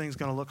everything's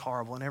going to look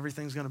horrible and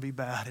everything's going to be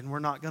bad and we're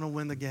not going to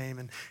win the game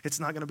and it's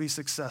not going to be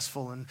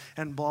successful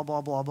and blah,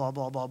 blah, blah, blah,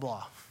 blah, blah,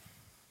 blah.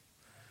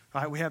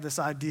 All right, we have this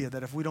idea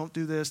that if we don't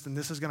do this, then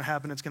this is going to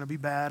happen, it's going to be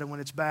bad, and when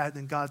it's bad,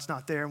 then God's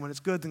not there, and when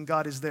it's good, then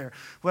God is there.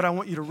 What I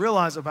want you to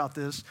realize about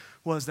this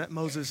was that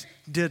Moses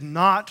did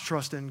not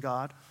trust in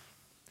God.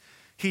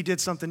 He did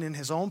something in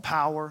his own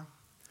power.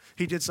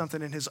 He did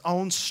something in his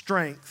own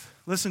strength.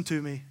 Listen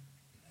to me.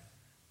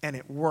 And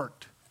it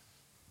worked.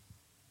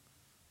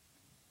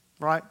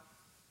 Right?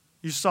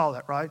 You saw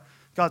that, right?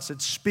 God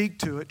said, speak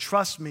to it.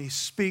 Trust me,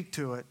 speak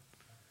to it.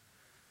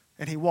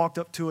 And he walked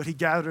up to it. He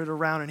gathered it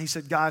around and he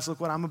said, guys, look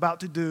what I'm about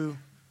to do.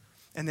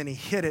 And then he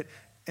hit it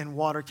and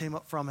water came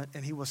up from it.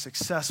 And he was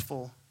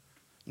successful,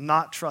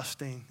 not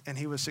trusting. And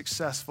he was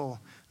successful,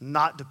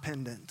 not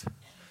dependent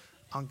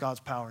on God's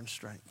power and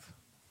strength.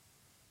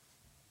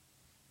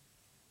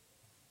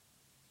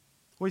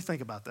 What do you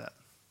think about that?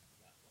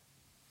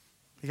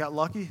 You got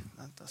lucky?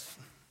 That's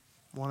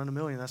 1 in a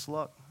million. That's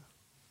luck.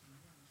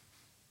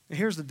 And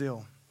here's the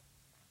deal.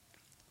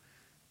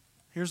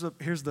 Here's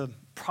the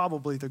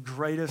probably the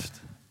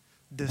greatest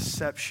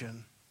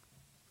deception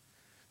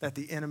that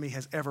the enemy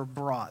has ever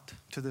brought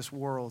to this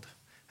world,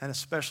 and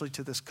especially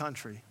to this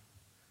country,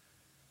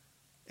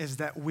 is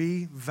that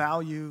we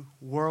value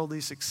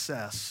worldly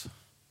success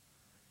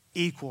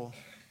equal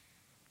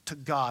to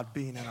God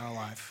being in our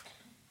life.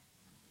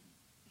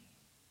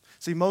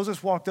 See,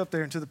 Moses walked up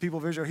there into the people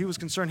of Israel. He was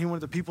concerned. He wanted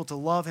the people to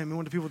love him. He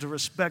wanted the people to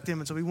respect him.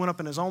 And so he went up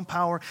in his own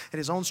power and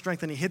his own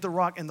strength, and he hit the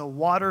rock, and the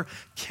water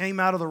came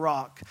out of the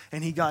rock,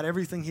 and he got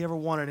everything he ever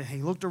wanted. And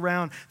he looked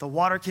around. The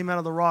water came out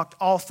of the rock.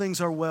 All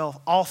things are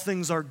well. All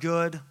things are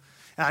good.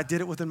 And I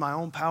did it within my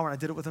own power, and I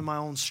did it within my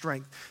own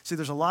strength. See,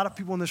 there's a lot of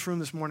people in this room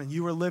this morning.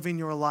 You are living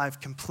your life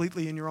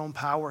completely in your own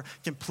power,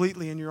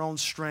 completely in your own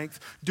strength,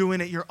 doing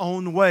it your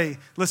own way.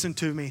 Listen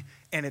to me,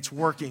 and it's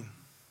working.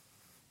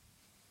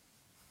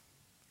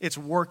 It's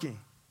working.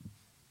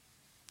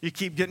 You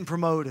keep getting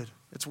promoted.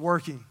 It's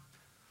working.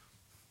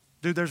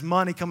 Dude, there's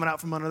money coming out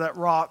from under that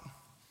rock.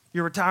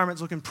 Your retirement's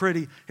looking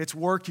pretty. It's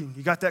working.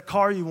 You got that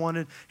car you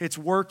wanted. It's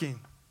working.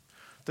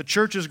 The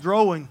church is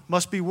growing.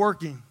 Must be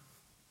working.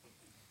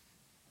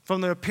 From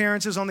the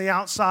appearances on the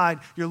outside,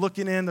 you're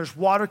looking in, there's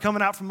water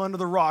coming out from under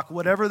the rock.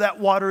 Whatever that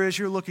water is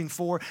you're looking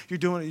for, you're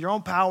doing it with your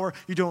own power,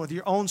 you're doing it with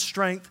your own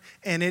strength,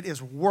 and it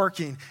is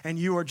working, and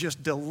you are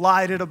just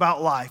delighted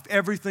about life.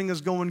 Everything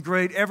is going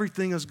great.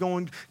 Everything is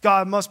going,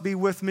 God must be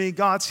with me.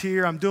 God's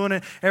here. I'm doing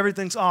it.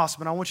 Everything's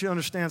awesome. And I want you to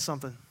understand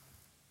something.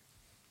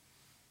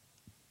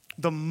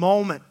 The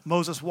moment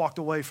Moses walked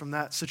away from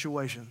that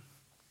situation,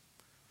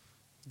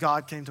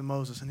 God came to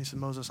Moses, and he said,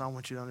 Moses, I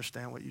want you to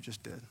understand what you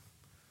just did.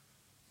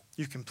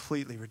 You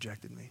completely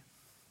rejected me.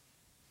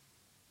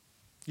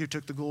 You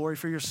took the glory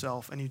for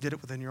yourself, and you did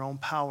it within your own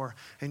power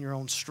and your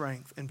own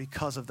strength. And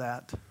because of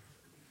that,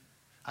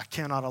 I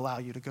cannot allow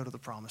you to go to the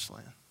promised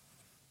land.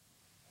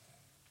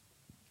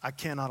 I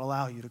cannot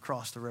allow you to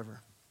cross the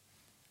river.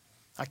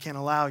 I can't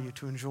allow you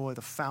to enjoy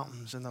the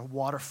fountains and the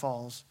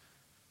waterfalls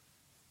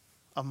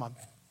of my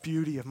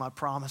beauty, of my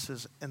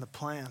promises, and the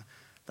plan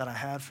that I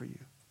had for you.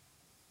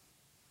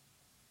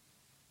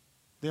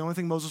 The only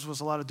thing Moses was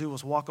allowed to do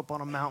was walk up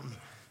on a mountain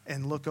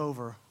and look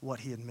over what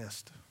he had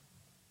missed.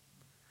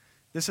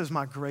 This is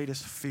my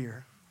greatest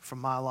fear for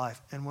my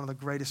life, and one of the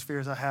greatest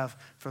fears I have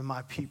for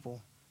my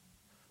people,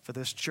 for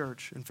this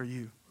church, and for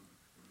you,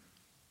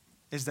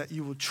 is that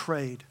you will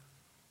trade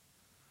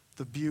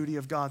the beauty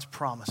of God's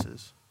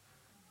promises,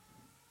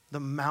 the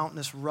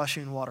mountainous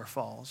rushing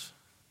waterfalls,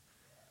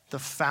 the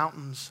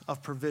fountains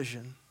of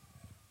provision,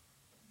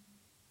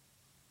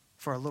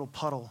 for a little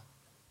puddle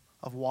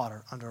of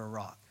water under a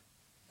rock.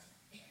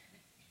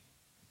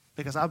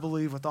 Because I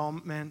believe with all,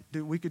 man,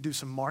 dude, we could do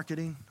some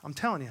marketing. I'm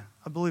telling you,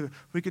 I believe it.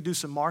 We could do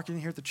some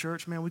marketing here at the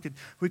church, man. We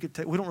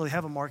don't really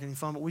have a marketing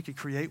fund, but we could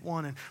create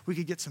one, and we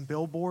could get some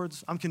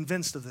billboards. I'm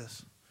convinced of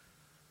this.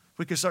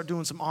 We could start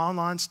doing some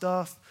online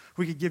stuff.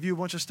 We could give you a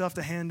bunch of stuff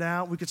to hand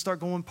out. We could start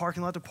going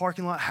parking lot to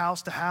parking lot,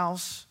 house to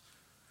house.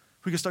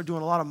 We could start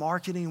doing a lot of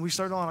marketing. We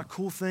start doing a lot of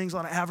cool things, a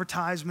lot of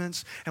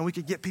advertisements, and we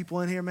could get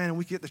people in here, man, and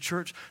we could get the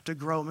church to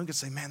grow. And we could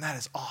say, man, that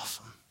is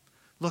awesome.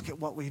 Look at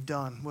what we've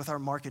done with our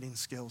marketing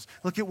skills.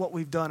 Look at what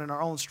we've done in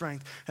our own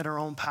strength and our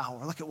own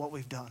power. Look at what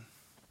we've done.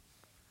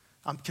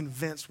 I'm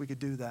convinced we could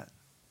do that.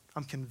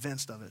 I'm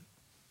convinced of it.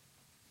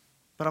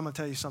 But I'm going to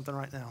tell you something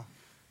right now.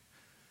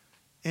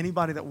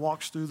 Anybody that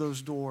walks through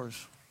those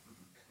doors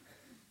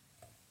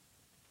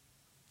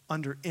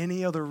under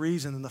any other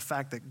reason than the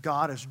fact that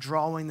God is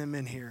drawing them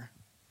in here,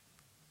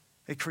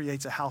 it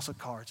creates a house of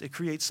cards. It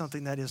creates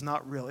something that is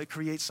not real. It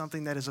creates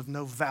something that is of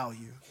no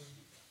value.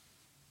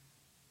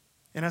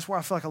 And that's where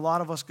I feel like a lot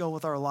of us go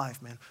with our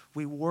life, man.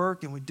 We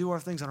work and we do our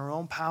things in our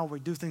own power. We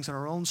do things in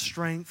our own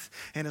strength.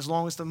 And as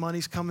long as the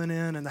money's coming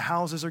in and the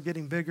houses are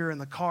getting bigger and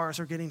the cars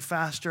are getting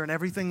faster and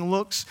everything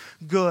looks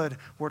good,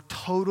 we're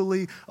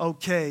totally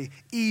okay,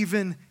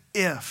 even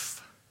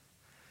if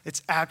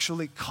it's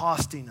actually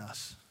costing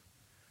us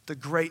the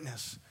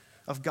greatness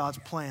of God's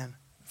plan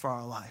for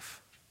our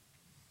life.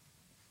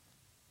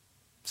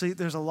 See,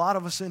 there's a lot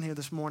of us in here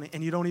this morning,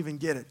 and you don't even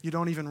get it. You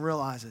don't even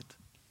realize it.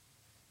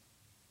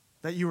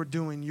 That you are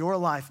doing your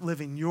life,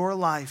 living your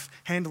life,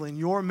 handling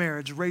your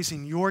marriage,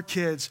 raising your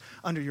kids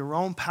under your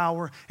own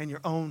power and your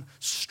own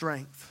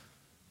strength.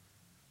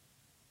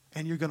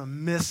 And you're going to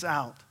miss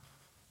out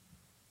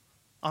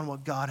on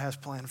what God has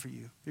planned for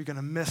you. You're going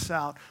to miss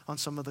out on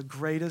some of the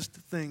greatest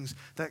things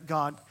that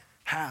God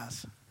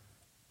has.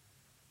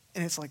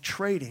 And it's like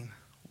trading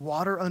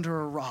water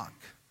under a rock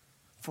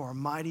for a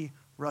mighty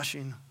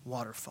rushing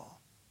waterfall.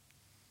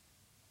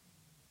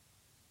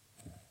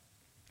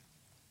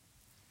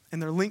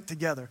 And they're linked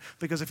together.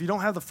 Because if you don't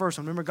have the first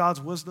one, remember God's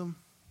wisdom?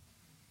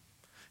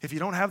 If you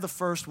don't have the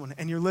first one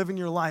and you're living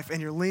your life and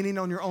you're leaning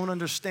on your own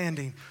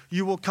understanding,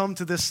 you will come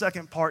to this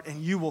second part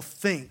and you will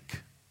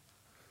think,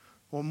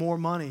 well, more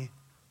money,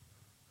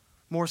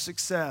 more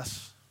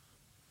success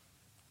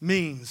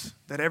means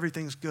that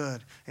everything's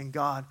good and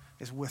God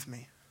is with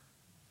me.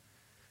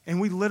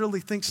 And we literally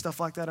think stuff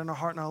like that in our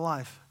heart and our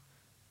life.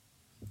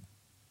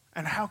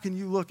 And how can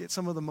you look at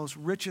some of the most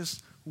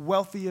richest,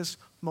 wealthiest,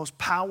 most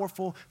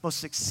powerful, most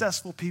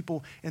successful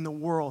people in the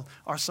world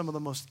are some of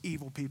the most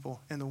evil people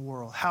in the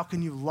world? How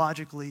can you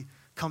logically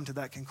come to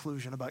that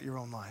conclusion about your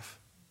own life?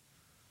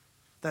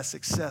 That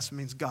success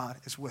means God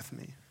is with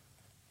me.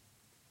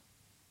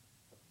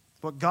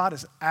 What God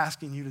is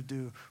asking you to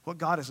do, what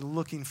God is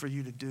looking for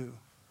you to do,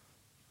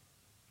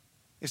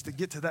 is to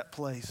get to that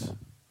place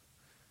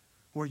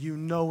where you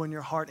know in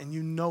your heart and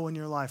you know in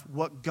your life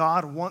what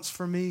God wants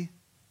for me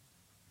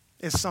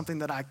is something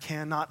that I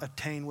cannot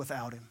attain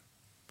without him.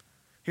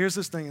 Here's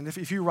this thing, and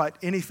if you write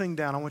anything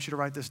down, I want you to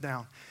write this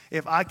down.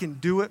 If I can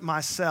do it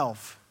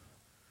myself,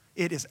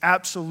 it is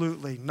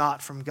absolutely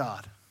not from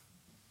God.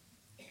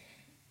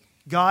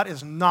 God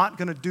is not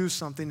going to do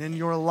something in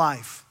your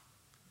life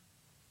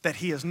that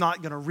he is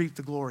not going to reap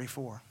the glory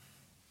for.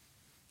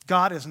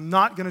 God is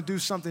not going to do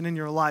something in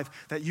your life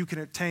that you can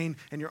attain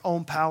in your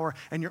own power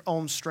and your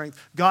own strength.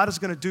 God is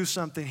going to do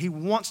something. He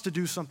wants to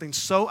do something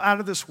so out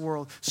of this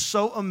world,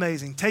 so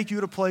amazing, take you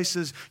to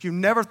places you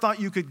never thought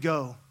you could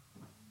go.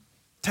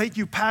 Take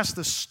you past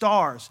the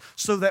stars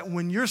so that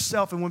when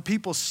yourself and when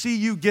people see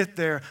you get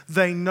there,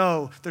 they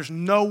know there's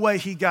no way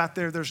he got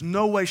there, there's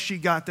no way she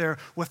got there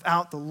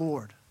without the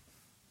Lord.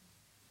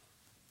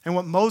 And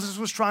what Moses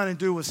was trying to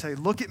do was say,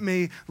 look at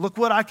me, look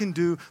what I can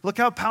do, look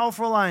how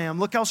powerful I am,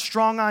 look how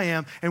strong I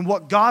am. And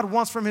what God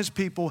wants from his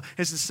people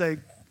is to say,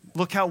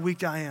 look how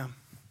weak I am,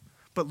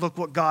 but look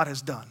what God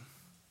has done.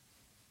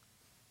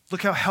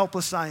 Look how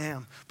helpless I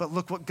am, but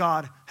look what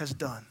God has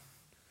done.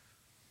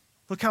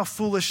 Look how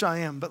foolish I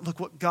am, but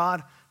look what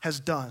God has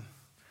done.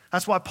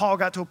 That's why Paul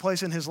got to a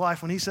place in his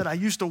life when he said, I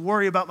used to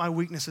worry about my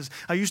weaknesses.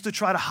 I used to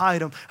try to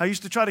hide them. I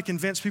used to try to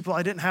convince people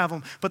I didn't have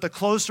them. But the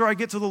closer I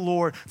get to the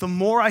Lord, the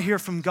more I hear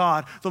from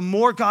God, the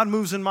more God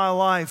moves in my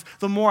life,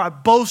 the more I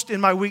boast in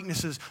my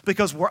weaknesses.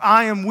 Because where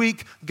I am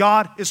weak,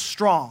 God is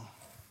strong.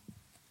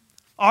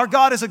 Our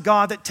God is a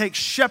God that takes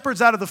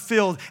shepherds out of the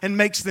field and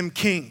makes them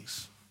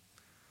kings.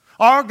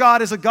 Our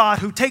God is a God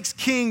who takes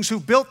kings who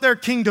built their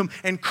kingdom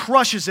and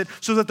crushes it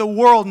so that the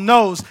world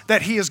knows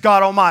that he is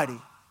God Almighty.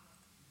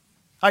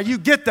 You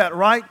get that,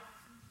 right?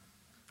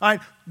 All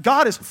right,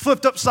 God is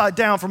flipped upside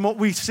down from what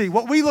we see.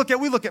 What we look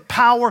at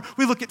power,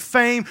 we look at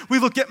fame, we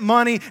look at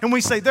money, and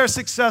we say they're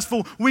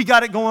successful, we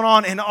got it going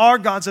on. And our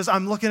God says,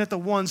 I'm looking at the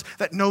ones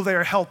that know they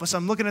are helpless.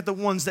 I'm looking at the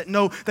ones that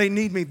know they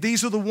need me.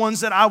 These are the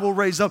ones that I will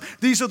raise up.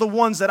 These are the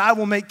ones that I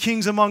will make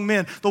kings among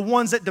men. The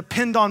ones that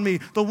depend on me,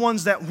 the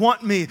ones that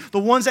want me, the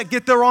ones that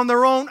get there on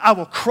their own, I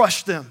will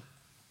crush them.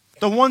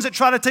 The ones that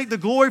try to take the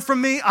glory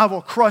from me, I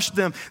will crush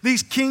them.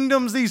 These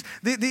kingdoms, these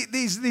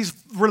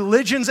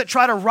religions that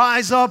try to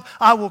rise up,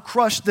 I will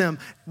crush them.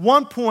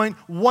 One point,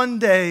 one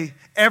day,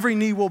 every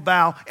knee will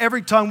bow,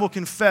 every tongue will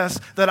confess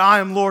that I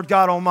am Lord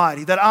God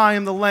Almighty, that I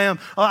am the Lamb,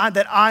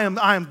 that I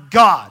am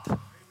God. All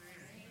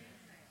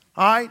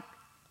right?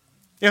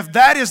 If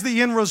that is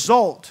the end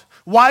result,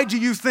 Why do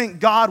you think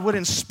God would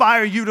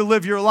inspire you to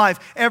live your life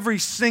every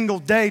single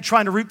day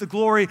trying to reap the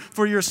glory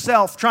for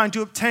yourself, trying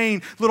to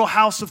obtain little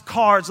house of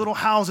cards, little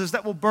houses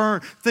that will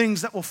burn,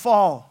 things that will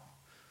fall?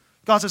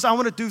 God says, I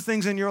want to do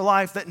things in your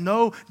life that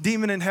no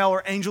demon in hell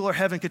or angel or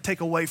heaven could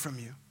take away from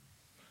you.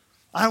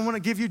 I don't want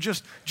to give you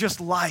just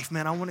life,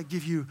 man. I want to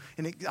give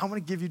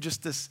you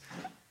just this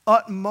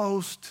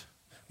utmost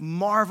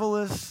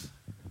marvelous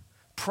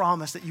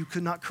promise that you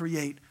could not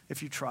create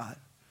if you tried.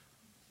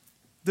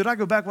 Did I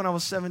go back when I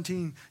was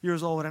 17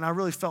 years old and I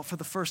really felt for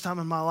the first time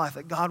in my life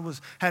that God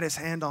had his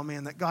hand on me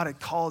and that God had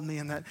called me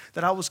and that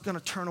I was going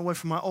to turn away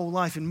from my old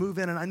life and move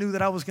in, and I knew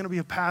that I was going to be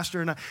a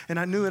pastor and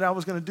I knew that I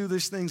was going to do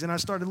these things, and I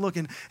started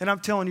looking, and I'm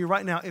telling you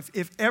right now,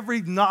 if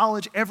every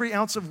knowledge, every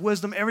ounce of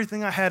wisdom,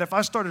 everything I had, if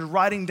I started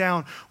writing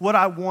down what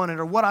I wanted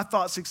or what I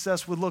thought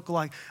success would look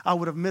like, I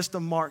would have missed the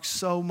mark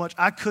so much.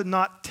 I could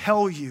not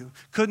tell you,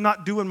 could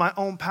not do in my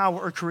own power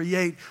or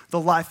create the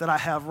life that I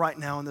have right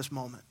now in this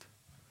moment.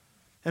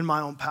 In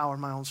my own power,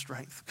 my own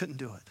strength. Couldn't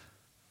do it.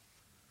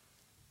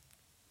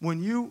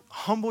 When you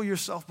humble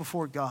yourself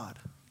before God,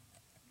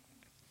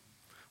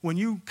 when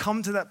you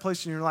come to that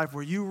place in your life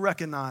where you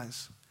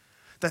recognize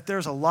that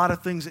there's a lot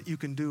of things that you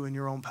can do in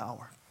your own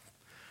power.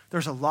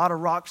 There's a lot of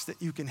rocks that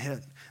you can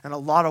hit and a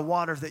lot of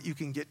water that you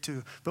can get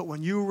to. But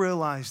when you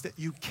realize that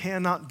you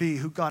cannot be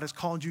who God has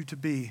called you to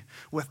be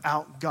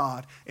without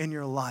God in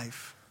your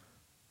life,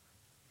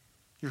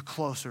 you're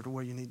closer to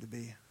where you need to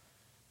be.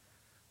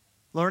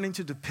 Learning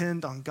to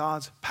depend on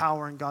God's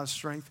power and God's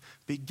strength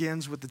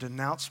begins with the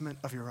denouncement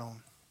of your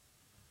own.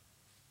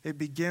 It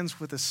begins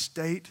with a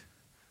state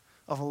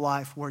of a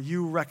life where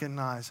you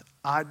recognize,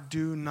 I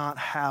do not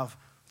have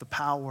the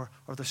power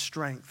or the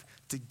strength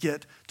to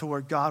get to where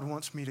God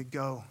wants me to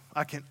go.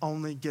 I can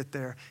only get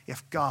there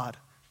if God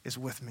is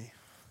with me.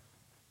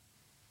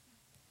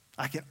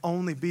 I can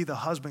only be the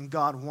husband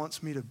God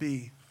wants me to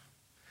be.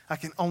 I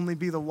can only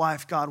be the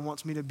wife God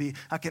wants me to be.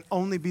 I can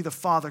only be the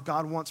father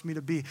God wants me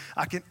to be.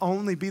 I can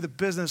only be the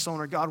business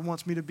owner God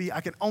wants me to be.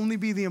 I can only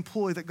be the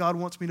employee that God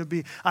wants me to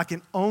be. I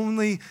can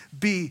only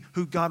be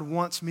who God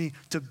wants me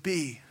to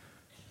be.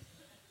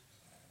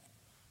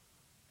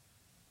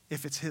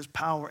 If it's his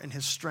power and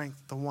his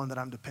strength, the one that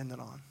I'm dependent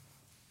on.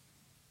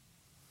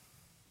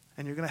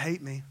 And you're going to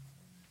hate me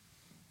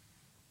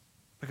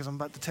because I'm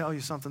about to tell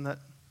you something that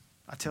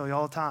I tell you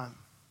all the time.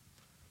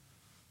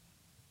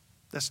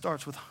 That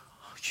starts with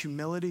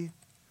humility,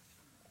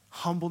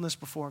 humbleness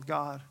before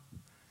God,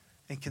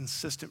 and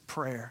consistent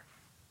prayer.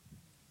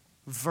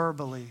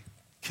 Verbally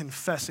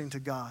confessing to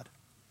God,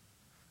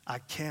 I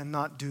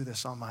cannot do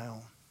this on my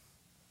own.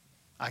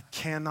 I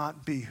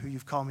cannot be who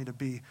you've called me to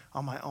be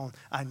on my own.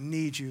 I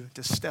need you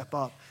to step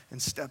up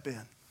and step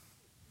in.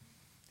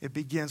 It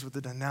begins with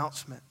the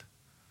denouncement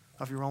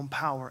of your own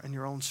power and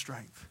your own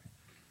strength.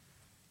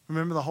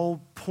 Remember, the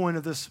whole point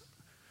of this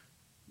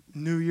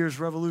New Year's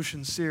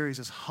Revolution series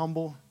is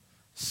humble,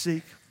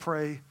 seek,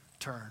 pray,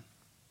 turn.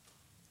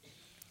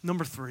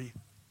 Number 3.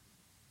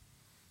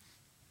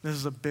 This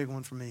is a big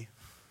one for me.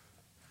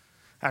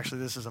 Actually,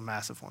 this is a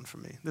massive one for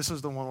me. This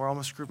is the one where I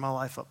almost screwed my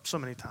life up so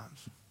many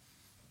times.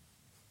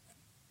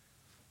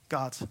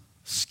 God's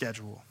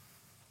schedule.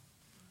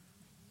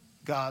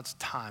 God's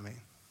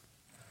timing.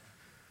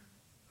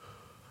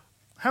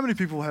 How many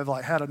people have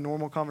had a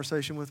normal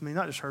conversation with me?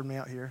 Not just heard me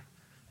out here.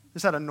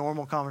 Just had a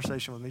normal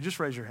conversation with me. Just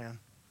raise your hand.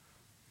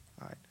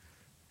 All right.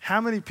 How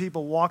many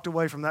people walked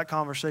away from that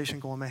conversation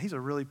going, man, he's a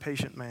really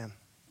patient man.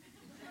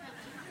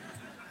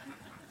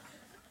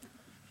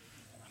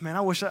 Man,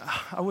 I wish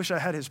I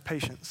had his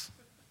patience.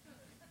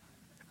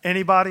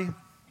 Anybody?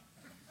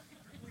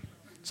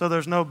 So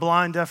there's no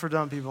blind, deaf, or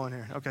dumb people in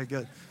here. Okay,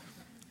 good.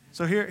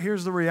 So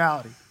here's the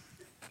reality.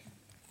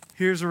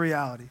 Here's the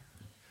reality.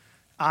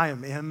 I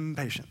am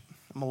impatient.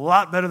 I'm a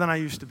lot better than I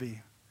used to be.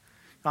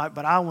 All right,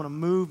 but I want to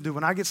move.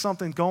 When I get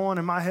something going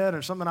in my head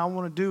or something I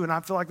want to do and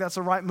I feel like that's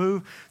the right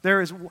move,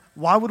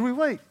 why would we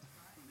wait?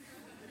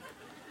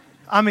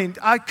 I mean,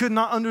 I could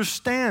not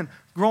understand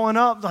growing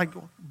up,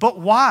 but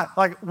why?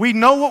 We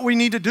know what we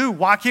need to do.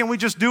 Why can't we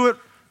just do it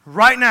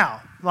right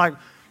now?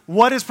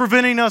 What is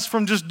preventing us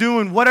from just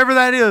doing whatever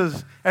that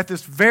is at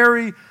this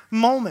very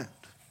moment?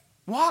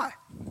 Why?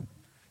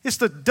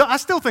 I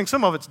still think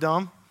some of it's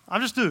dumb. I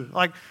just do.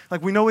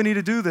 We know we need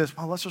to do this.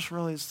 Well, let's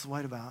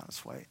wait about it.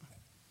 Let's wait.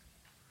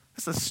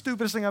 That's the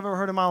stupidest thing I've ever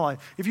heard in my life.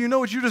 If you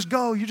know it, you just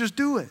go. You just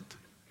do it.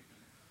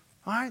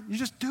 All right? You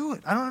just do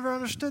it. I don't ever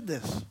understood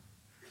this.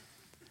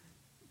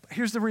 But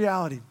here's the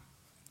reality.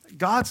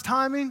 God's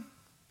timing,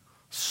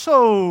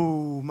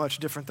 so much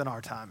different than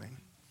our timing.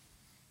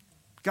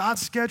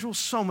 God's schedule,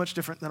 so much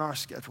different than our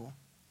schedule.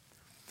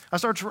 I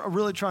started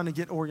really trying to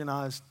get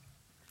organized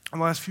in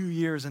the last few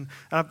years, and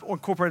I've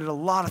incorporated a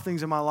lot of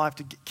things in my life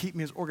to keep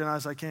me as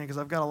organized as I can because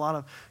I've got a lot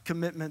of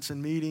commitments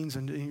and meetings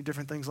and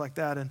different things like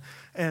that,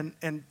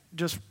 and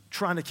just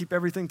trying to keep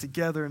everything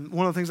together. And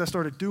one of the things I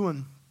started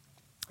doing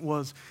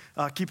was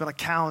keeping a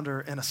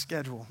calendar and a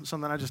schedule,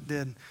 something I just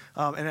did,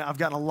 and I've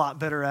gotten a lot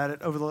better at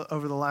it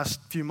over the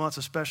last few months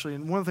especially.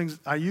 And one of the things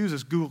I use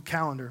is Google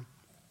Calendar.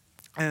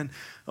 And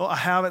a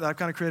habit that I've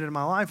kind of created in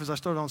my life is I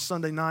started on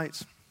Sunday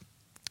nights,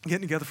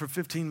 getting together for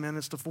 15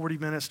 minutes to 40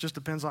 minutes, just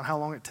depends on how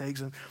long it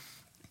takes. And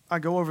I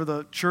go over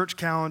the church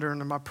calendar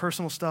and my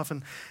personal stuff,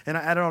 and I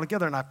add it all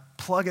together, and I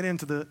plug it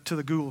into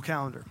the Google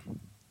Calendar,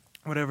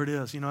 whatever it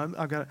is.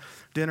 I've got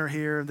dinner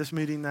here, this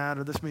meeting that,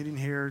 or this meeting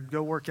here,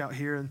 go work out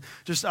here. And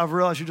I've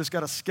realized you just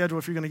got to schedule.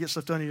 If you're going to get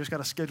stuff done, you just got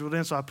to schedule it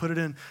in. So I put it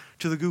in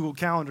to the Google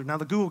Calendar. Now,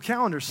 the Google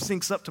Calendar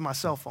syncs up to my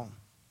cell phone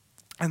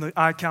and the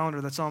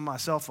iCalendar that's on my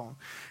cell phone.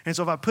 And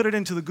so if I put it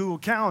into the Google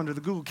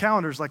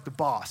Calendar is like the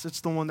boss. It's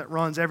the one that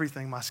runs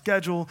everything. My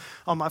schedule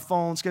on my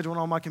phone, scheduling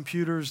on my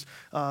computers,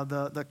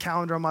 the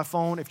calendar on my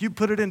phone. If you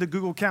put it into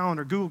Google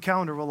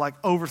Calendar will like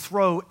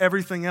overthrow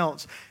everything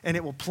else, and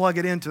it will plug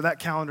it into that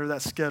calendar,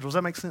 that schedule. Does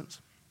that make sense?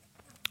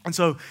 And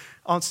so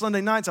on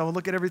Sunday nights, I would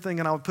look at everything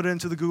and I would put it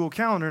into the Google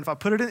Calendar. And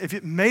if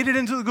it made it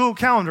into the Google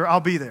Calendar,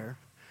 I'll be there.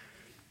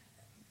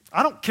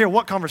 I don't care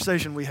what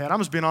conversation we had. I'm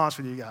just being honest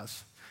with you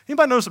guys.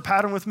 Anybody notice a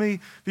pattern with me?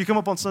 If you come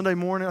up on Sunday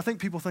morning, I think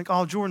people think,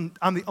 oh, Jordan,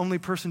 I'm the only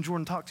person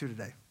Jordan talked to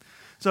today.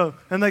 So,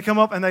 and they come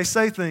up and they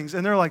say things,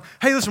 and they're like,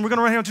 hey, listen, we're going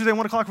to run here on Tuesday at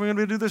 1 o'clock. We're going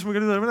to do this, we're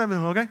going to do that.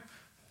 Okay?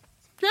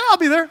 Yeah, I'll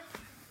be there.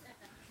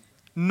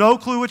 No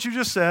clue what you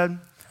just said.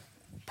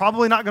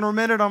 Probably not going to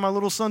remember it on my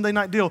little Sunday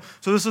night deal.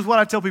 So this is what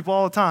I tell people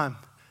all the time.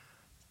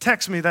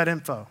 Text me that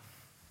info.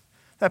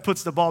 That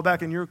puts the ball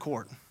back in your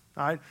court,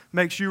 all right?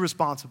 Makes you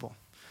responsible.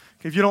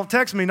 If you don't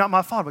text me, not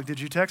my fault. But did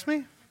you text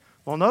me?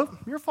 Well, no,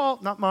 your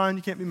fault, not mine.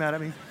 You can't be mad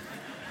at me.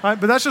 All right,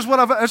 but that's just what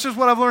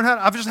I've learned how.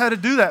 I've just had to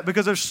do that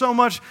because there's so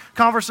much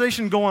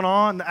conversation going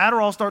on. The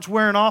Adderall starts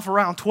wearing off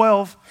around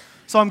 12.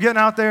 So I'm getting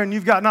out there,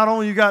 and not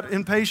only you got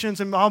impatience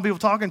and all people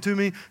talking to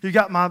me, you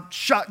got my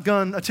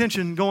shotgun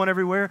attention going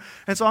everywhere.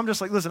 And so I'm just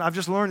like, listen, I've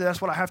just learned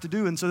that's what I have to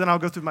do. And so then I'll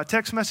go through my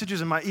text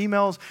messages and my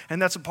emails, and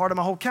that's a part of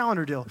my whole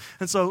calendar deal.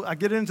 And so I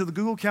get into the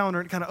Google Calendar,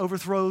 and it kind of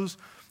overthrows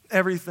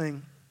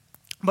everything.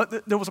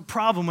 But there was a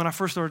problem when I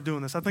first started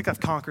doing this. I think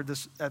I've conquered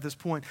this at this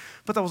point.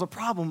 But there was a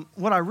problem.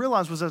 What I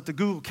realized was that the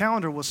Google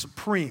Calendar was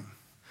supreme.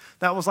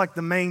 That was like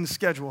the main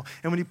schedule.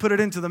 And when you put it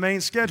into the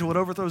main schedule, it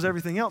overthrows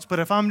everything else. But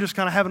if I'm just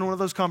kind of having one of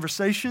those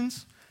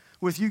conversations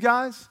with you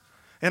guys,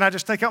 and I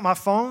just take out my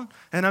phone,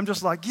 and I'm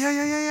just like,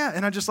 yeah.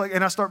 And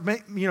I start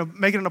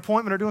making an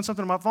appointment or doing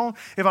something on my phone.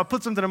 If I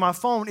put something on my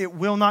phone, it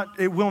will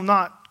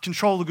not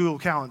control the Google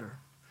Calendar.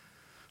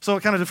 So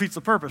it kind of defeats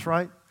the purpose,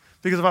 right?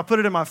 Because if I put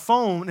it in my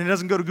phone and it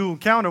doesn't go to Google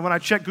Calendar, when I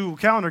check Google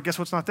Calendar, guess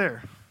what's not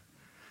there?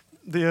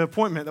 The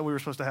appointment that we were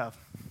supposed to have.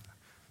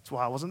 That's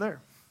why I wasn't there.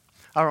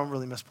 I don't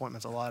really miss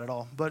appointments a lot at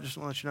all, but just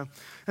want to let you know.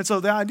 And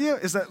so the idea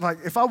is that, like,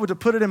 if I were to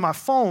put it in my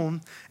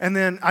phone and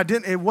then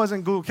it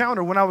wasn't Google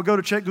Calendar, when I would go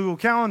to check Google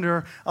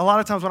Calendar, a lot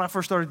of times when I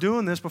first started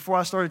doing this, before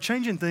I started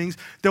changing things,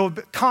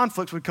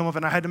 conflicts would come up,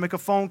 and I had to make a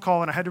phone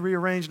call, and I had to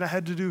rearrange, and I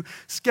had to do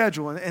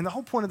schedule. And the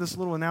whole point of this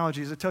little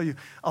analogy is to tell you,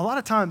 a lot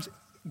of times,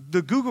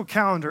 the Google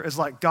Calendar is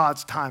like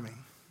God's timing.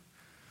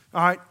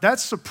 All right?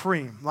 That's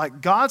supreme.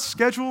 Like God's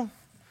schedule,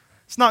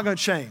 it's not going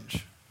to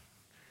change.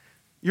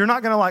 You're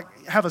not going to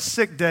like have a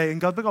sick day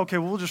and God's like, okay,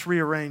 well, we'll just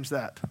rearrange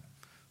that.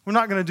 We're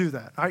not going to do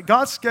that. All right?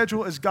 God's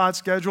schedule is God's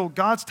schedule.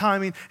 God's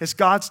timing is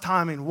God's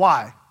timing.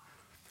 Why?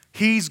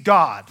 He's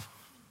God.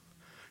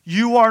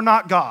 You are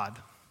not God.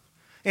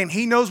 And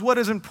he knows what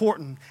is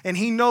important, and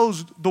he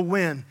knows the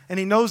when, and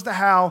he knows the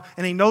how,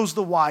 and he knows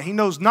the why. He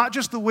knows not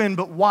just the when,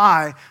 but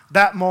why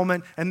that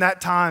moment and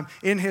that time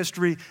in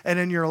history and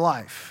in your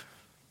life.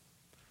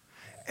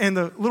 And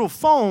the little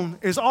phone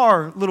is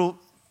our little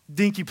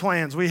dinky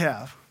plans we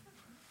have.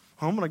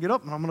 I'm going to get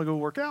up, and I'm going to go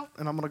work out,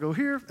 and I'm going to go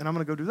here, and I'm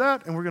going to go do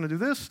that, and we're going to do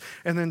this,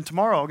 and then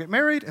tomorrow I'll get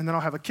married, and then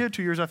I'll have a kid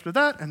 2 years after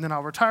that, and then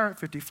I'll retire at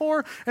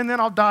 54, and then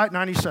I'll die at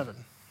 97.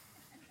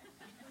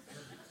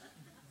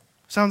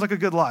 Sounds like a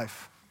good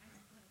life.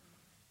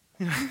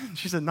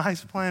 She said,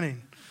 nice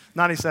planning.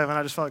 97,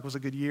 I just felt like it was a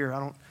good year. I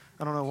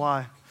don't know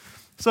why.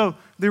 So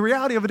the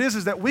reality of it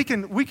is that we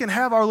can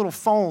have our little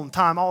phone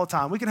time all the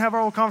time. We can have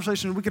our little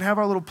conversations. We can have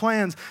our little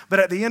plans.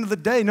 But at the end of the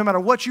day, no matter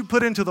what you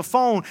put into the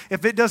phone,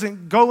 if it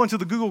doesn't go into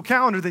the Google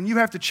Calendar, then you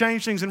have to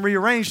change things and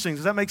rearrange things.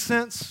 Does that make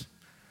sense?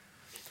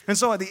 And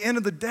so at the end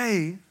of the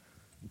day,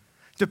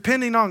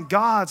 depending on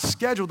God's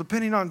schedule,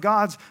 depending on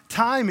God's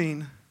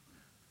timing,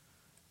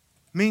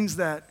 means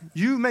that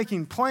you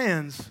making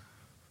plans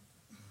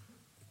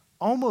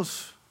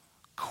almost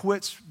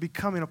quits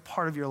becoming a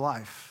part of your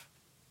life,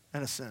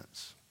 in a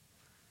sense.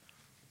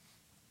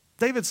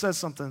 David says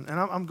something, and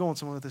I'm going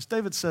somewhere with this.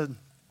 David said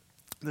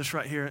this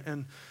right here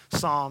in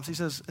Psalms. He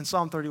says in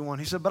Psalm 31,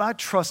 he said, but I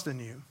trust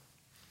in you.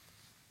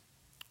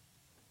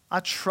 I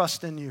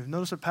trust in you.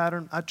 Notice a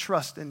pattern? I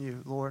trust in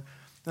you, Lord.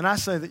 And I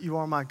say that you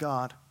are my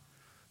God,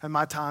 and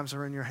my times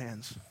are in your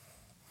hands.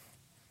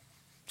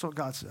 That's what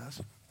God says.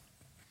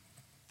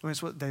 I mean,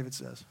 it's what David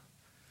says.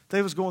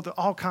 David's going through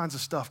all kinds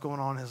of stuff going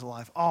on in his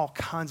life, all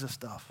kinds of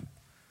stuff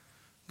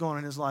going on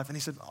in his life. And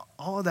he said,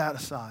 all of that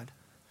aside,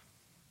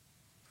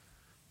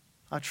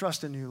 I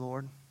trust in you,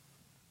 Lord.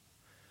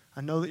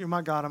 I know that you're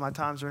my God and my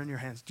times are in your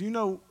hands. Do you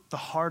know the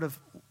heart of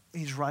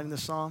he's writing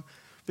this psalm?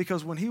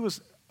 Because when he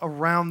was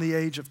around the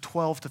age of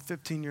 12 to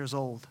 15 years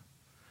old,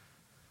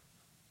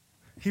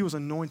 he was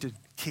anointed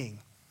king.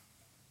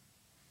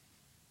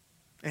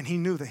 And he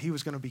knew that he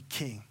was going to be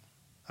king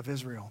of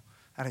Israel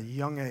at a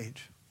young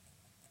age.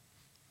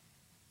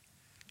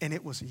 And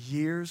it was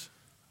years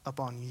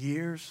upon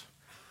years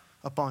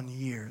upon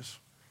years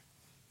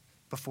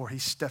before he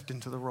stepped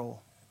into the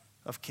role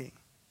of king.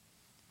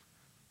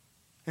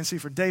 And see,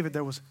 for David,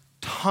 there was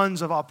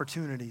tons of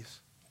opportunities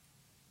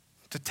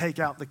to take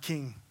out the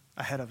king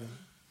ahead of him.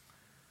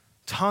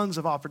 Tons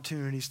of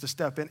opportunities to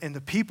step in, and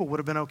the people would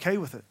have been okay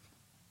with it.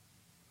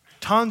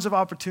 Tons of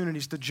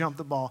opportunities to jump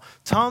the ball.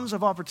 Tons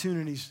of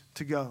opportunities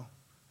to go.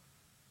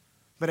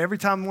 But every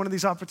time one of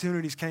these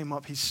opportunities came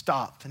up, he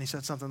stopped and he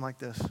said something like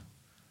this: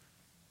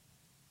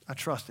 I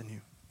trust in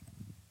you.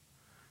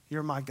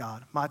 You're my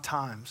God. My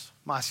times,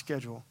 my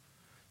schedule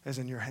is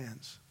in your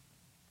hands.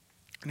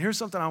 And here's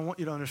something I want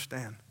you to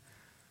understand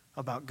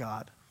about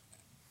God.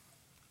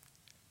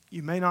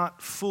 You may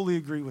not fully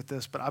agree with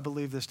this, but I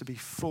believe this to be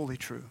fully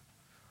true.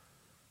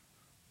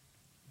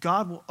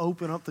 God will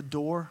open up the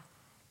door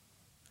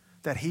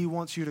that he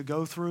wants you to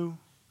go through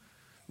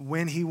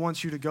when he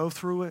wants you to go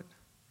through it,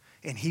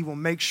 and he will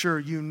make sure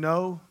you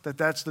know that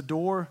that's the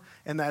door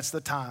and that's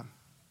the time.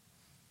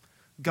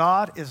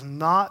 God is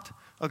not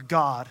a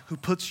God who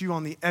puts you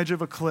on the edge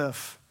of a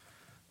cliff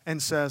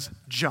and says,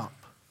 jump.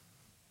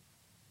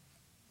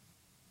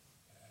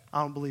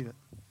 I don't believe it.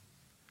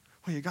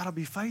 Well, you got to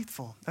be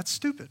faithful. That's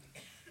stupid.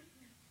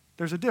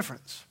 There's a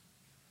difference.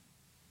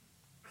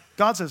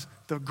 God says,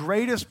 the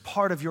greatest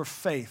part of your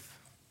faith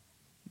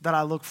that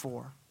I look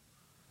for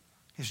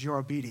is your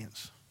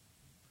obedience.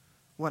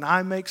 When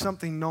I make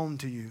something known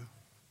to you,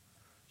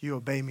 you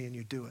obey me and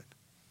you do it.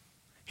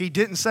 He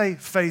didn't say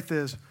faith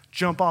is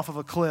jump off of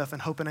a cliff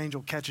and hope an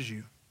angel catches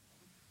you.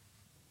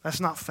 That's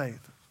not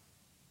faith.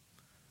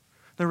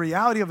 The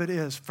reality of it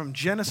is, from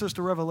Genesis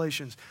to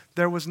Revelations,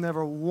 there was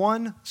never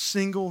one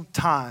single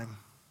time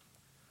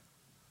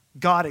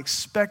God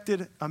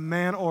expected a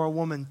man or a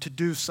woman to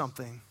do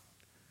something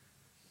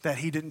that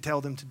he didn't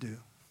tell them to do.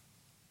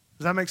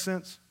 Does that make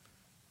sense?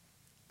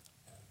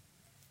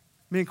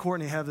 Me and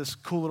Courtney have this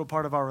cool little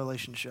part of our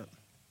relationship.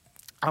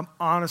 I'm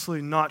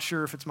honestly not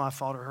sure if it's my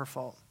fault or her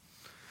fault.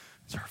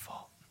 It's her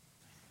fault.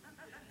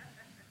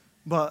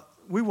 But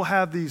we will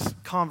have these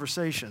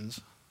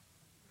conversations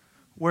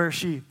where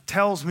she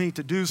tells me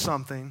to do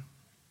something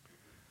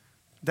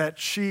that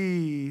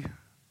she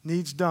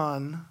needs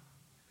done,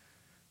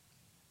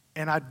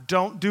 and I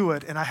don't do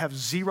it, and I have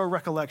zero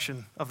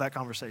recollection of that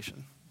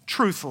conversation.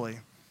 Truthfully.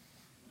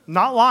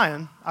 Not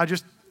lying. I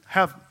just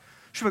have,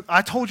 she's like,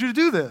 I told you to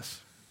do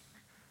this.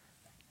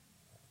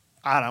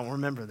 I don't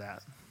remember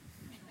that.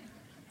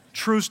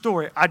 True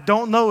story. I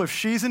don't know if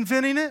she's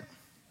inventing it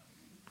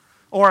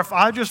or if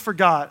I just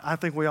forgot. I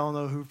think we all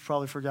know who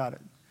probably forgot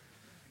it.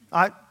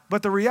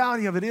 But the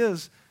reality of it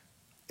is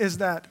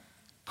that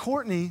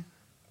Courtney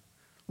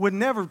would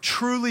never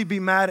truly be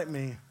mad at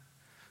me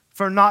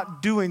for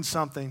not doing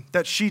something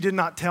that she did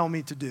not tell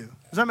me to do.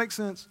 Does that make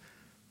sense?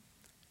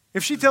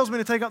 If she tells me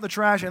to take out the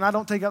trash and I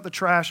don't take out the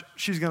trash,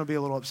 she's going to be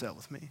a little upset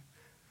with me.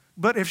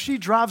 But if she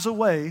drives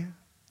away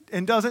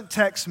and doesn't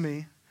text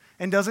me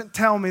and doesn't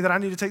tell me that I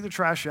need to take the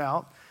trash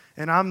out,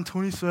 and I'm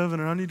 27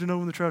 and I need to know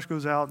when the trash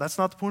goes out, that's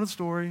not the point of the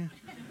story.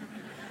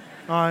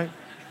 All right?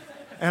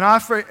 And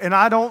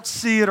I don't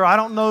see it or I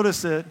don't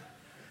notice it,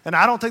 and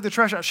I don't take the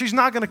trash out, she's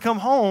not going to come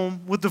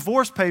home with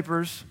divorce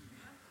papers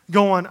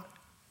going,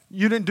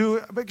 you didn't do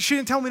it, but she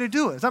didn't tell me to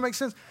do it. Does that make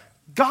sense?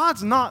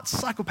 God's not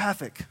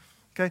psychopathic.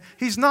 Okay?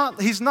 He's not,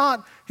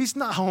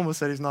 I almost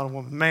said he's not a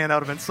woman. Man, that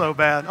would have been so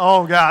bad.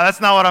 Oh, God, that's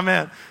not what I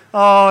meant.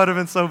 Oh, it would have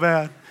been so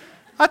bad.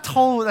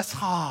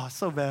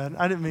 So bad.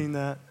 I didn't mean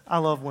that. I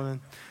love women.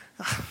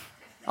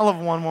 I love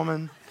one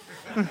woman.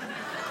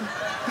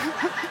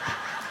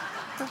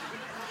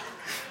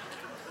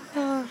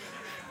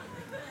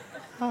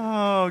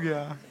 Oh,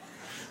 God.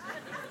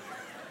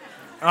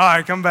 All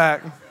right, come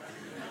back.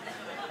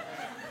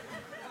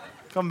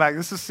 Come back.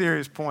 This is a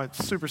serious point.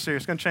 Super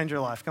serious. It's going to change your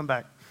life. Come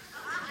back.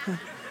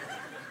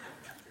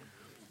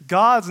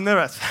 God's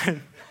never,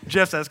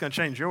 Jeff said it's going to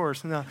change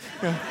yours. No.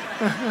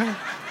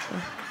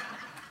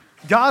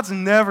 God's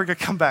never going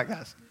to, come back,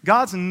 guys.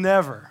 God's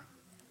never,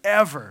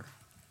 ever,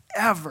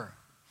 ever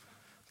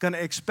going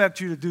to expect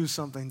you to do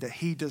something that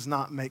he does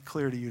not make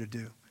clear to you to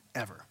do,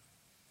 ever.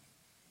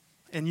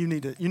 And you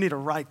need to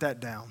write that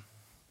down.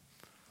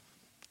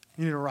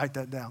 You need to write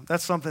that down.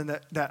 That's something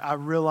that I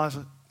realized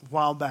a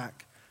while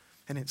back,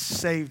 and it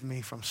saved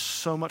me from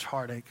so much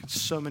heartache,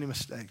 so many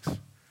mistakes.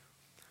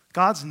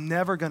 God's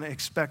never going to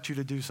expect you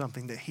to do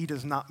something that he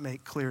does not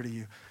make clear to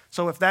you.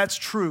 So if that's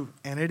true,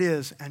 and it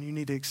is, and you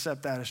need to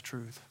accept that as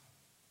truth,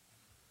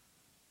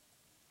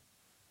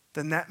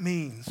 then that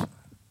means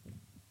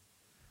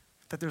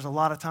that there's a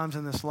lot of times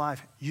in this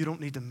life you don't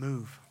need to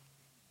move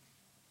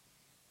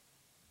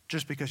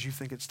just because you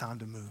think it's time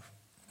to move.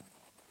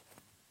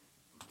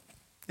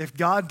 If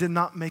God did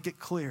not make it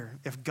clear,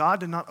 if God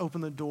did not open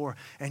the door,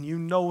 and you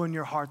know in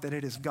your heart that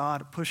it is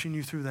God pushing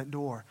you through that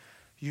door,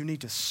 you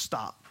need to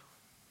stop.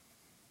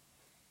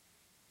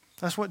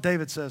 That's what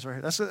David says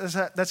right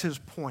here. That's his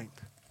point.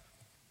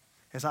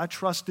 as I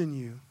trust in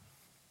you,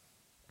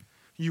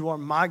 you are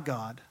my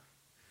God.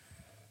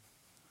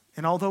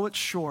 And although it's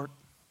short,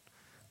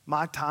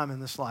 my time in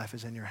this life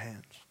is in your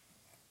hands.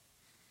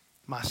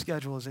 My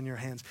schedule is in your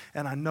hands.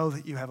 And I know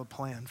that you have a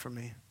plan for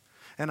me.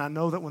 And I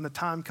know that when the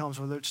time comes,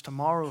 whether it's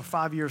tomorrow or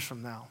 5 years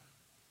from now,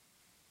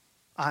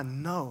 I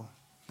know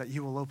that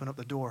you will open up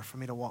the door for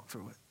me to walk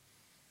through it.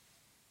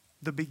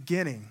 The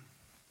beginning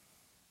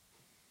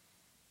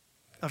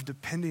of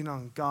depending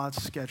on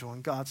God's schedule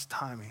and God's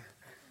timing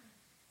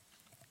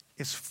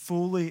is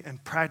fully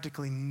and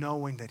practically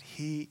knowing that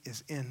He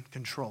is in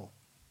control.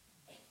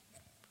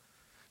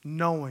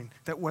 Knowing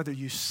that whether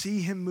you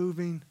see Him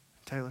moving,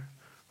 Taylor,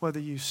 whether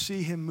you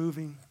see Him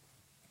moving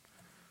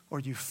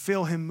or you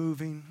feel Him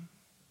moving,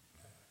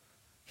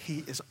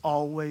 He is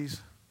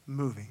always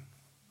moving.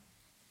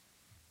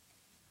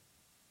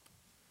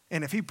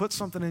 And if He puts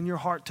something in your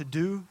heart to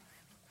do,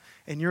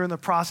 and you're in the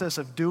process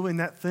of doing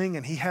that thing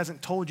and He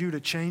hasn't told you to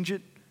change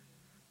it,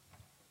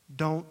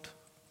 don't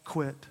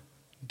quit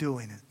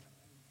doing it.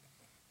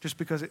 Just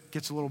because it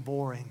gets a little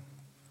boring,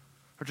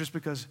 or just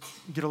because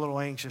you get a little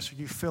anxious, or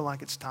you feel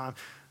like it's time.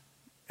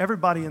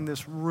 Everybody in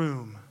this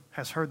room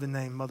has heard the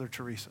name Mother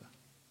Teresa.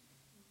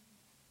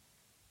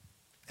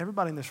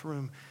 Everybody in this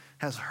room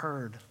has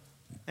heard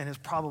and has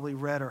probably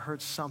read or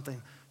heard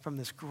something from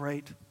this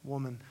great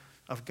woman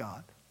of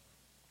God.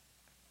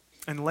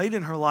 And late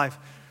in her life,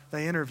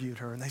 they interviewed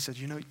her and they said,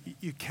 you know,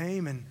 you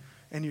came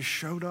and you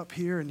showed up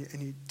here and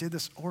you did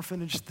this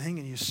orphanage thing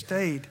and you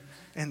stayed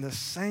in the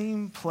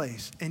same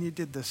place and you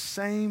did the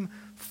same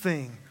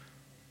thing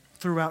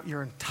throughout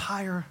your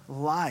entire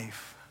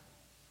life.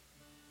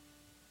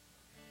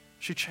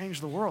 She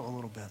changed the world a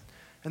little bit.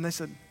 And they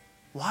said,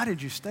 why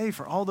did you stay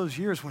for all those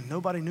years when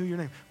nobody knew your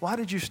name? Why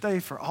did you stay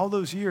for all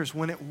those years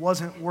when it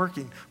wasn't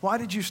working? Why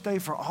did you stay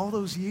for all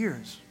those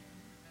years?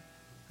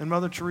 And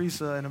Mother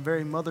Teresa, in a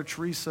very Mother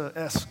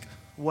Teresa-esque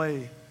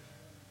way,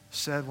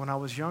 said, when I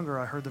was younger,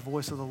 I heard the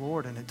voice of the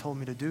Lord and it told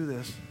me to do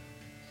this.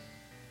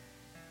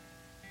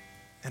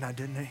 And I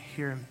didn't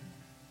hear Him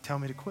tell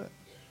me to quit.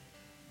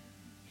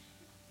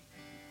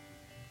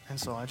 And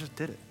so I just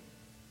did it.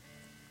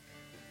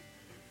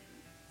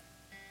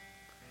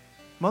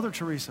 Mother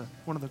Teresa,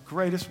 one of the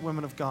greatest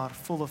women of God,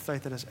 full of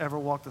faith that has ever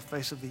walked the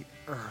face of the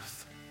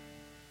earth,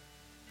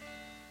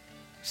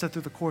 said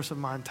through the course of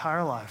my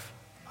entire life,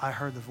 I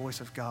heard the voice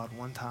of God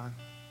one time.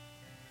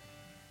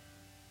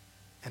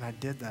 And I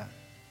did that.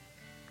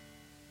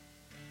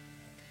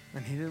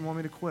 And He didn't want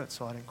me to quit,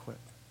 so I didn't quit.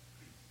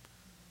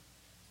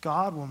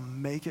 God will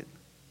make it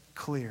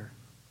clear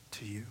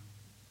to you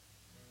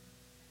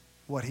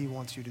what He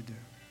wants you to do.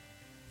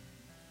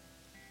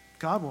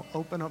 God will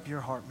open up your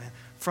heart, man.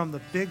 From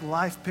the big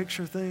life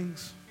picture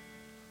things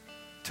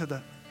to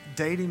the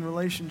dating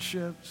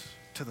relationships,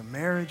 to the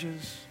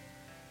marriages,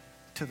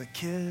 to the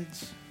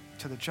kids,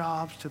 to the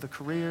jobs, to the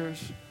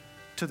careers,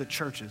 to the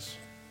churches,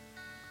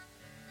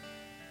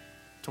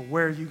 to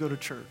where you go to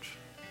church.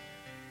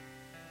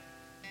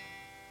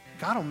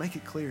 God will make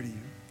it clear to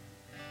you.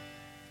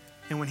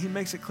 And when He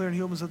makes it clear and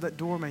He opens up that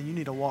door, man, you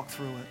need to walk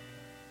through it.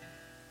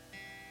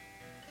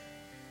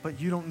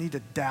 But you don't need to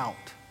doubt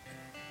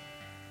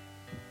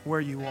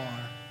where you are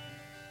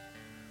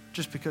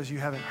just because you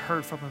haven't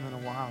heard from Him in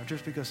a while,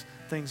 just because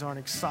things aren't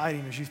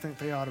exciting as you think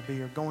they ought to be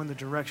or going the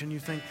direction you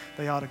think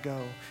they ought to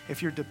go.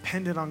 If you're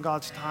dependent on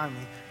God's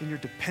timing and you're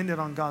dependent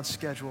on God's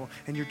schedule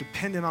and you're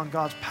dependent on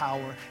God's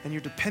power and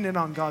you're dependent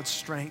on God's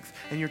strength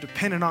and you're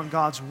dependent on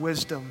God's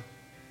wisdom,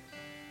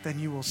 then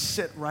you will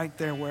sit right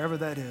there wherever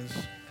that is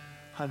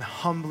and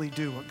humbly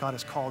do what God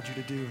has called you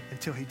to do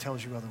until He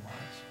tells you otherwise.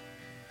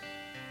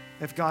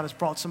 If God has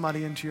brought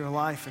somebody into your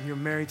life and you're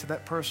married to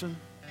that person,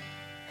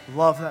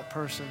 love that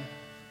person,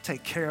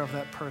 take care of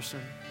that person,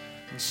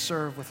 and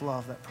serve with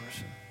love that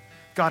person.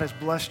 God has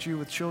blessed you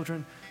with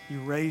children.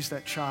 You raise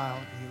that child,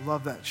 and you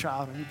love that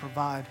child, and you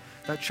provide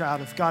that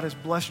child. If God has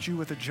blessed you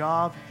with a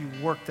job, you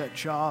work that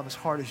job as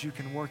hard as you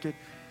can work it.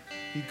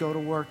 You go to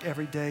work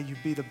every day. You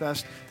be the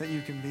best that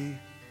you can be.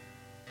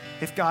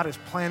 If God has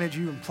planted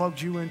you and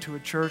plugged you into a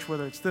church,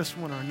 whether it's this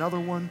one or another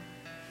one,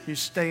 you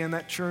stay in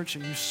that church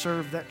and you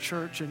serve that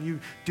church and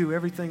you do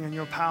everything in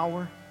your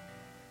power.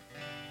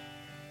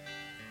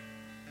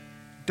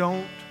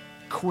 Don't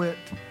quit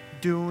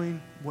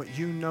doing what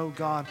you know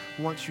God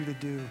wants you to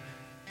do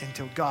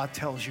until God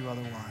tells you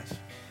otherwise.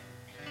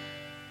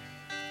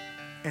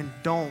 And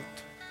don't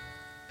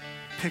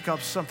pick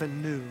up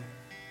something new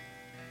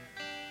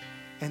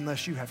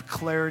unless you have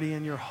clarity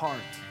in your heart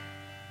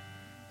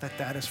that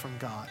that is from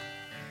God.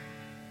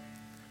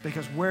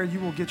 Because where you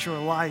will get your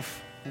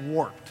life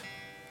warped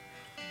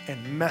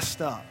and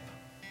messed up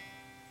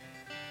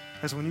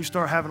is when you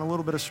start having a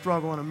little bit of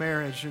struggle in a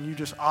marriage and you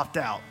just opt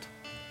out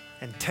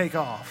and take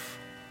off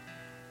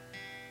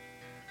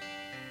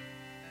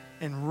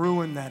and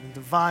ruin that and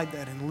divide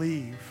that and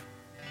leave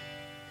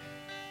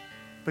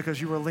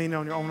because you were leaning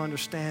on your own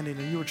understanding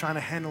and you were trying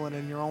to handle it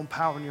in your own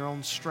power and your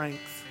own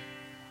strength.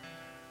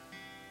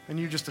 And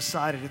you just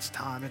decided it's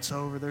time, it's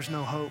over, there's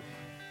no hope.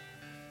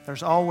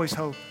 There's always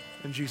hope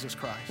in Jesus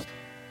Christ.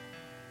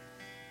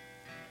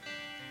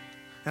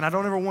 And I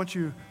don't ever want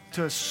you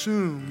to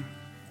assume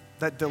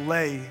that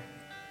delay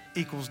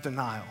equals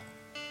denial.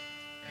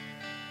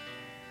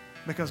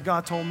 Because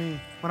God told me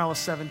when I was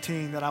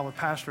 17 that I would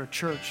pastor a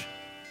church.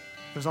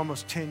 It was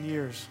almost 10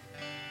 years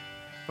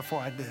before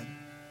I did.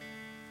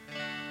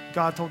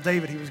 God told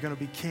David he was going to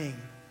be king.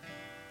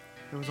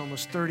 It was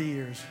almost 30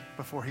 years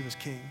before he was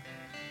king.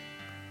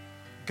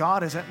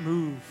 God is at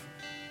move.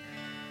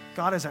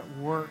 God is at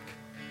work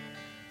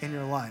in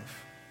your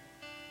life,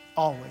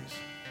 always.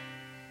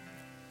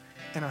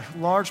 And a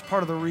large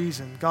part of the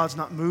reason God's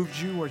not moved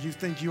you where you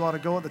think you ought to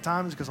go at the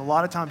time is because a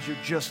lot of times you're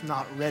just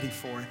not ready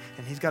for it.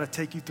 And he's got to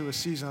take you through a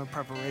season of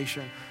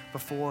preparation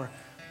before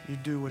you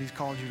do what he's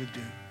called you to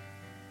do.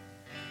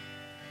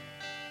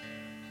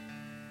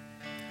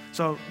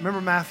 So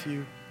remember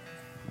Matthew,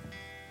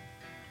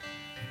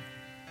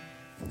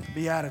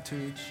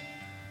 Beatitudes.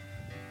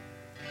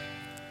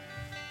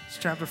 It's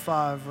chapter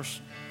 5,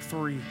 verse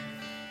 3.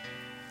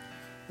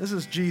 This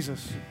is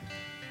Jesus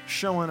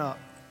showing up.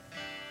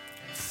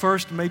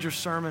 First major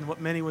sermon,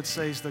 what many would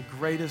say is the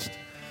greatest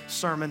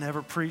sermon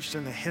ever preached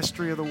in the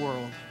history of the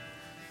world.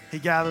 He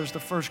gathers the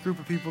first group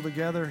of people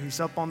together. He's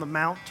up on the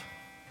mount.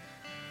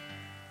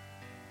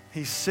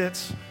 He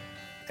sits.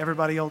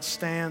 Everybody else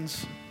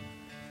stands.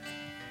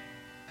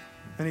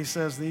 And he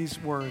says these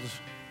words,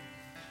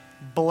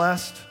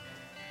 "Blessed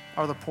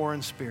are the poor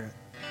in spirit,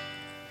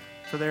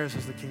 for theirs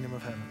is the kingdom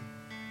of heaven."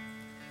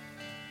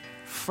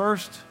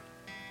 First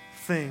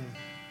thing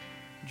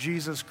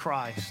Jesus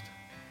Christ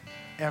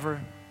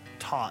ever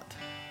taught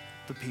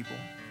the people.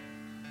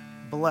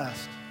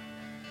 Blessed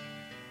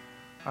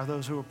are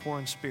those who are poor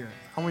in spirit.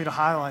 I want you to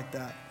highlight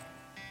that.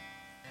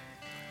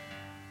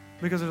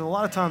 Because there's a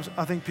lot of times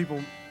I think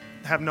people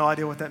have no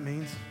idea what that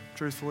means,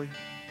 truthfully.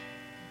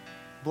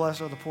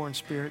 Blessed are the poor in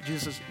spirit.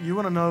 Jesus says, you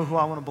want to know who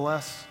I want to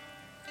bless?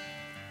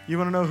 You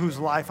want to know whose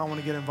life I want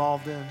to get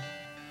involved in?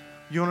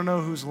 You want to know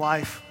whose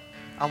life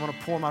I want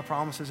to pour my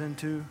promises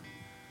into?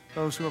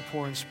 Those who are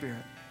poor in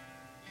spirit.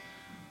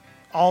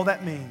 All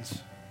that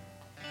means,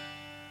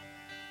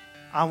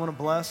 I want to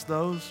bless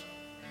those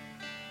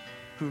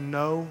who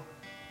know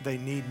they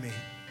need me.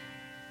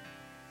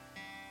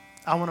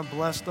 I want to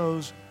bless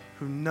those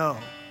who know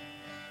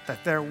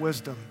that their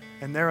wisdom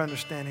and their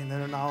understanding and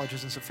their knowledge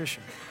isn't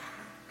sufficient.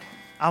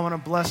 I want to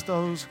bless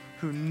those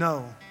who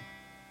know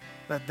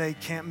that they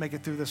can't make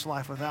it through this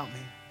life without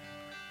me.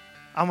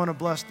 I want to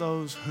bless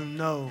those who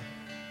know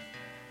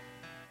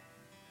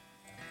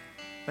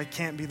they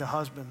can't be the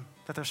husband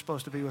that they're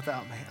supposed to be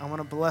without me. I want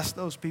to bless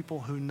those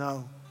people who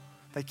know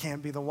they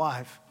can't be the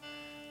wife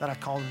that I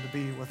called them to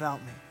be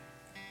without me.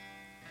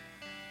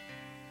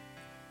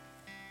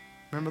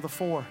 Remember the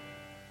 4.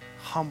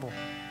 Humble,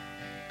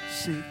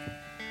 seek,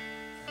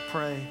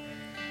 pray,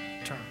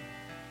 turn.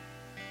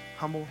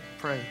 Humble,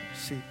 pray,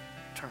 seek,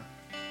 turn.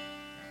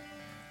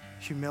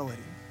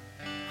 Humility,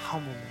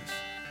 humbleness.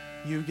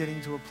 You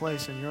getting to a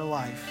place in your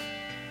life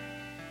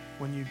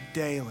when you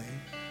daily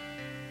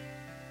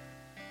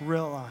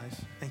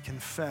realize and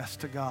confess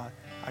to God,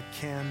 I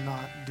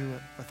cannot do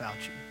it without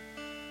you.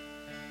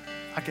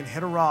 I can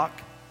hit a rock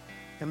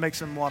and make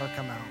some water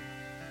come out,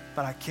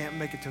 but I can't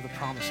make it to the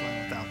promised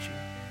land without you.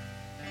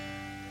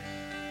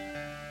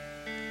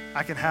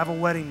 I can have a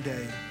wedding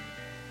day,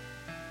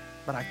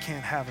 but I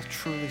can't have a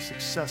truly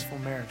successful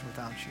marriage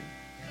without you.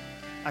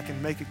 I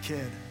can make a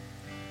kid,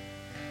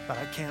 but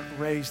I can't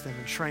raise them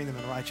and train them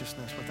in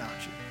righteousness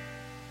without you.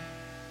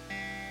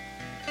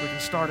 We can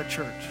start a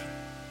church,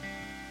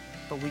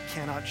 but we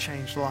cannot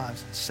change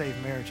lives and save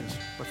marriages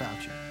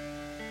without you.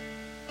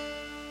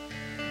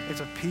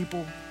 It's a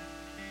people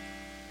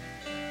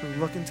who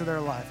look into their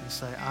life and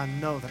say, I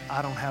know that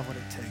I don't have what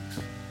it takes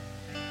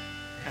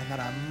and that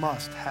I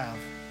must have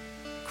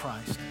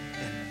Christ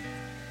in me.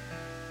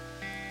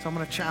 So I'm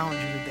going to challenge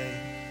you today,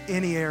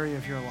 any area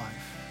of your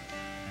life,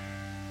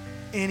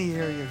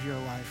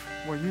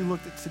 where you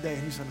looked at today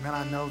and you said, man,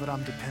 I know that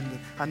I'm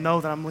dependent. I know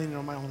that I'm leaning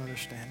on my own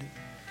understanding.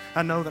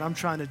 I know that I'm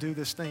trying to do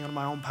this thing on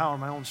my own power,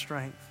 my own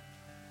strength.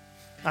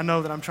 I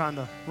know that I'm trying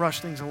to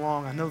rush things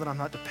along. I know that I'm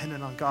not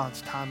dependent on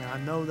God's timing. I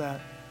know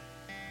that.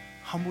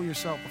 Humble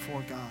yourself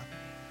before God.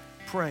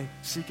 Pray,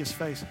 seek his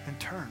face, and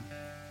turn.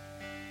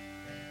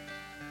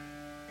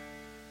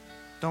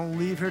 Don't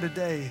leave here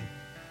today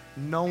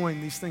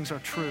knowing these things are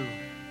true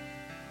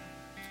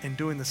and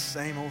doing the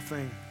same old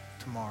thing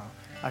tomorrow.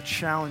 I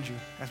challenge you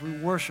as we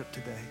worship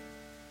today,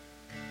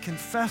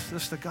 confess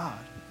this to God.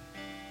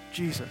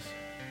 Jesus,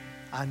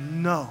 I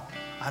know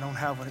I don't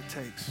have what it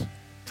takes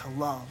to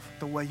love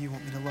the way you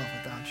want me to love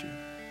without you.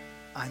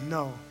 I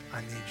know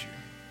I need you.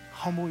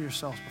 Humble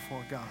yourselves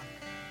before God.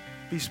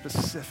 Be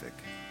specific.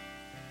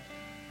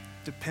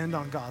 Depend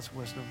on God's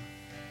wisdom.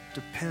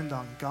 Depend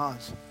on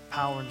God's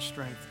power and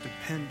strength.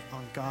 Depend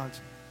on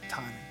God's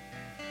timing.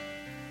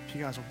 If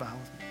you guys will bow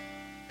with me.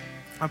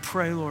 I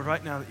pray, Lord,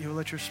 right now that you will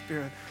let your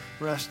spirit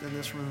rest in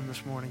this room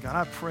this morning. God,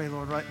 I pray,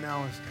 Lord, right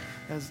now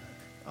as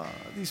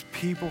these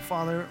people,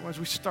 Father, as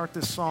we start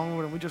this song,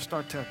 Lord, and we just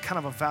start to kind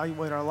of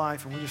evaluate our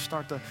life and we just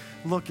start to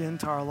look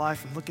into our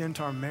life and look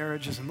into our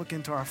marriages and look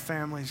into our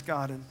families,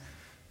 God, and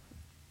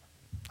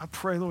I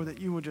pray, Lord,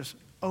 that you would just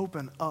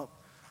open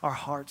up our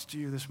hearts to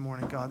you this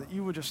morning, God, that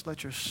you would just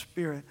let your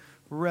Spirit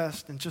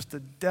rest in just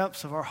the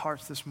depths of our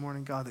hearts this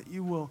morning, God, that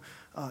you will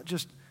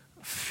just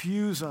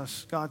fuse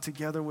us, God,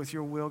 together with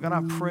your will. God,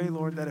 I pray,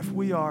 Lord, that if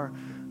we are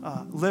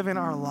living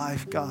our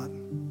life, God,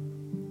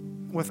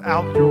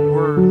 without your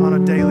word on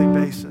a daily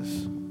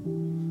basis,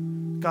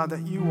 God,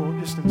 that you will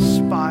just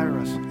inspire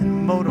us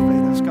and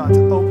motivate us, God,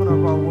 to open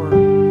up our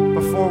word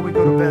before we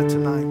go to bed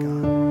tonight, God.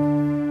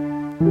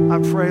 I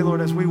pray,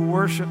 Lord, as we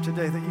worship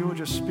today, that you will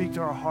just speak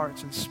to our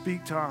hearts and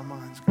speak to our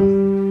minds, God.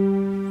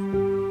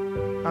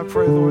 I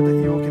pray, Lord,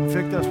 that you will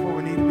convict us where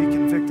we need to be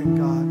convicting,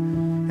 God,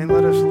 and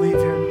let us leave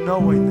here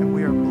knowing that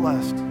we are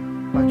blessed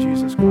by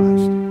Jesus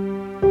Christ.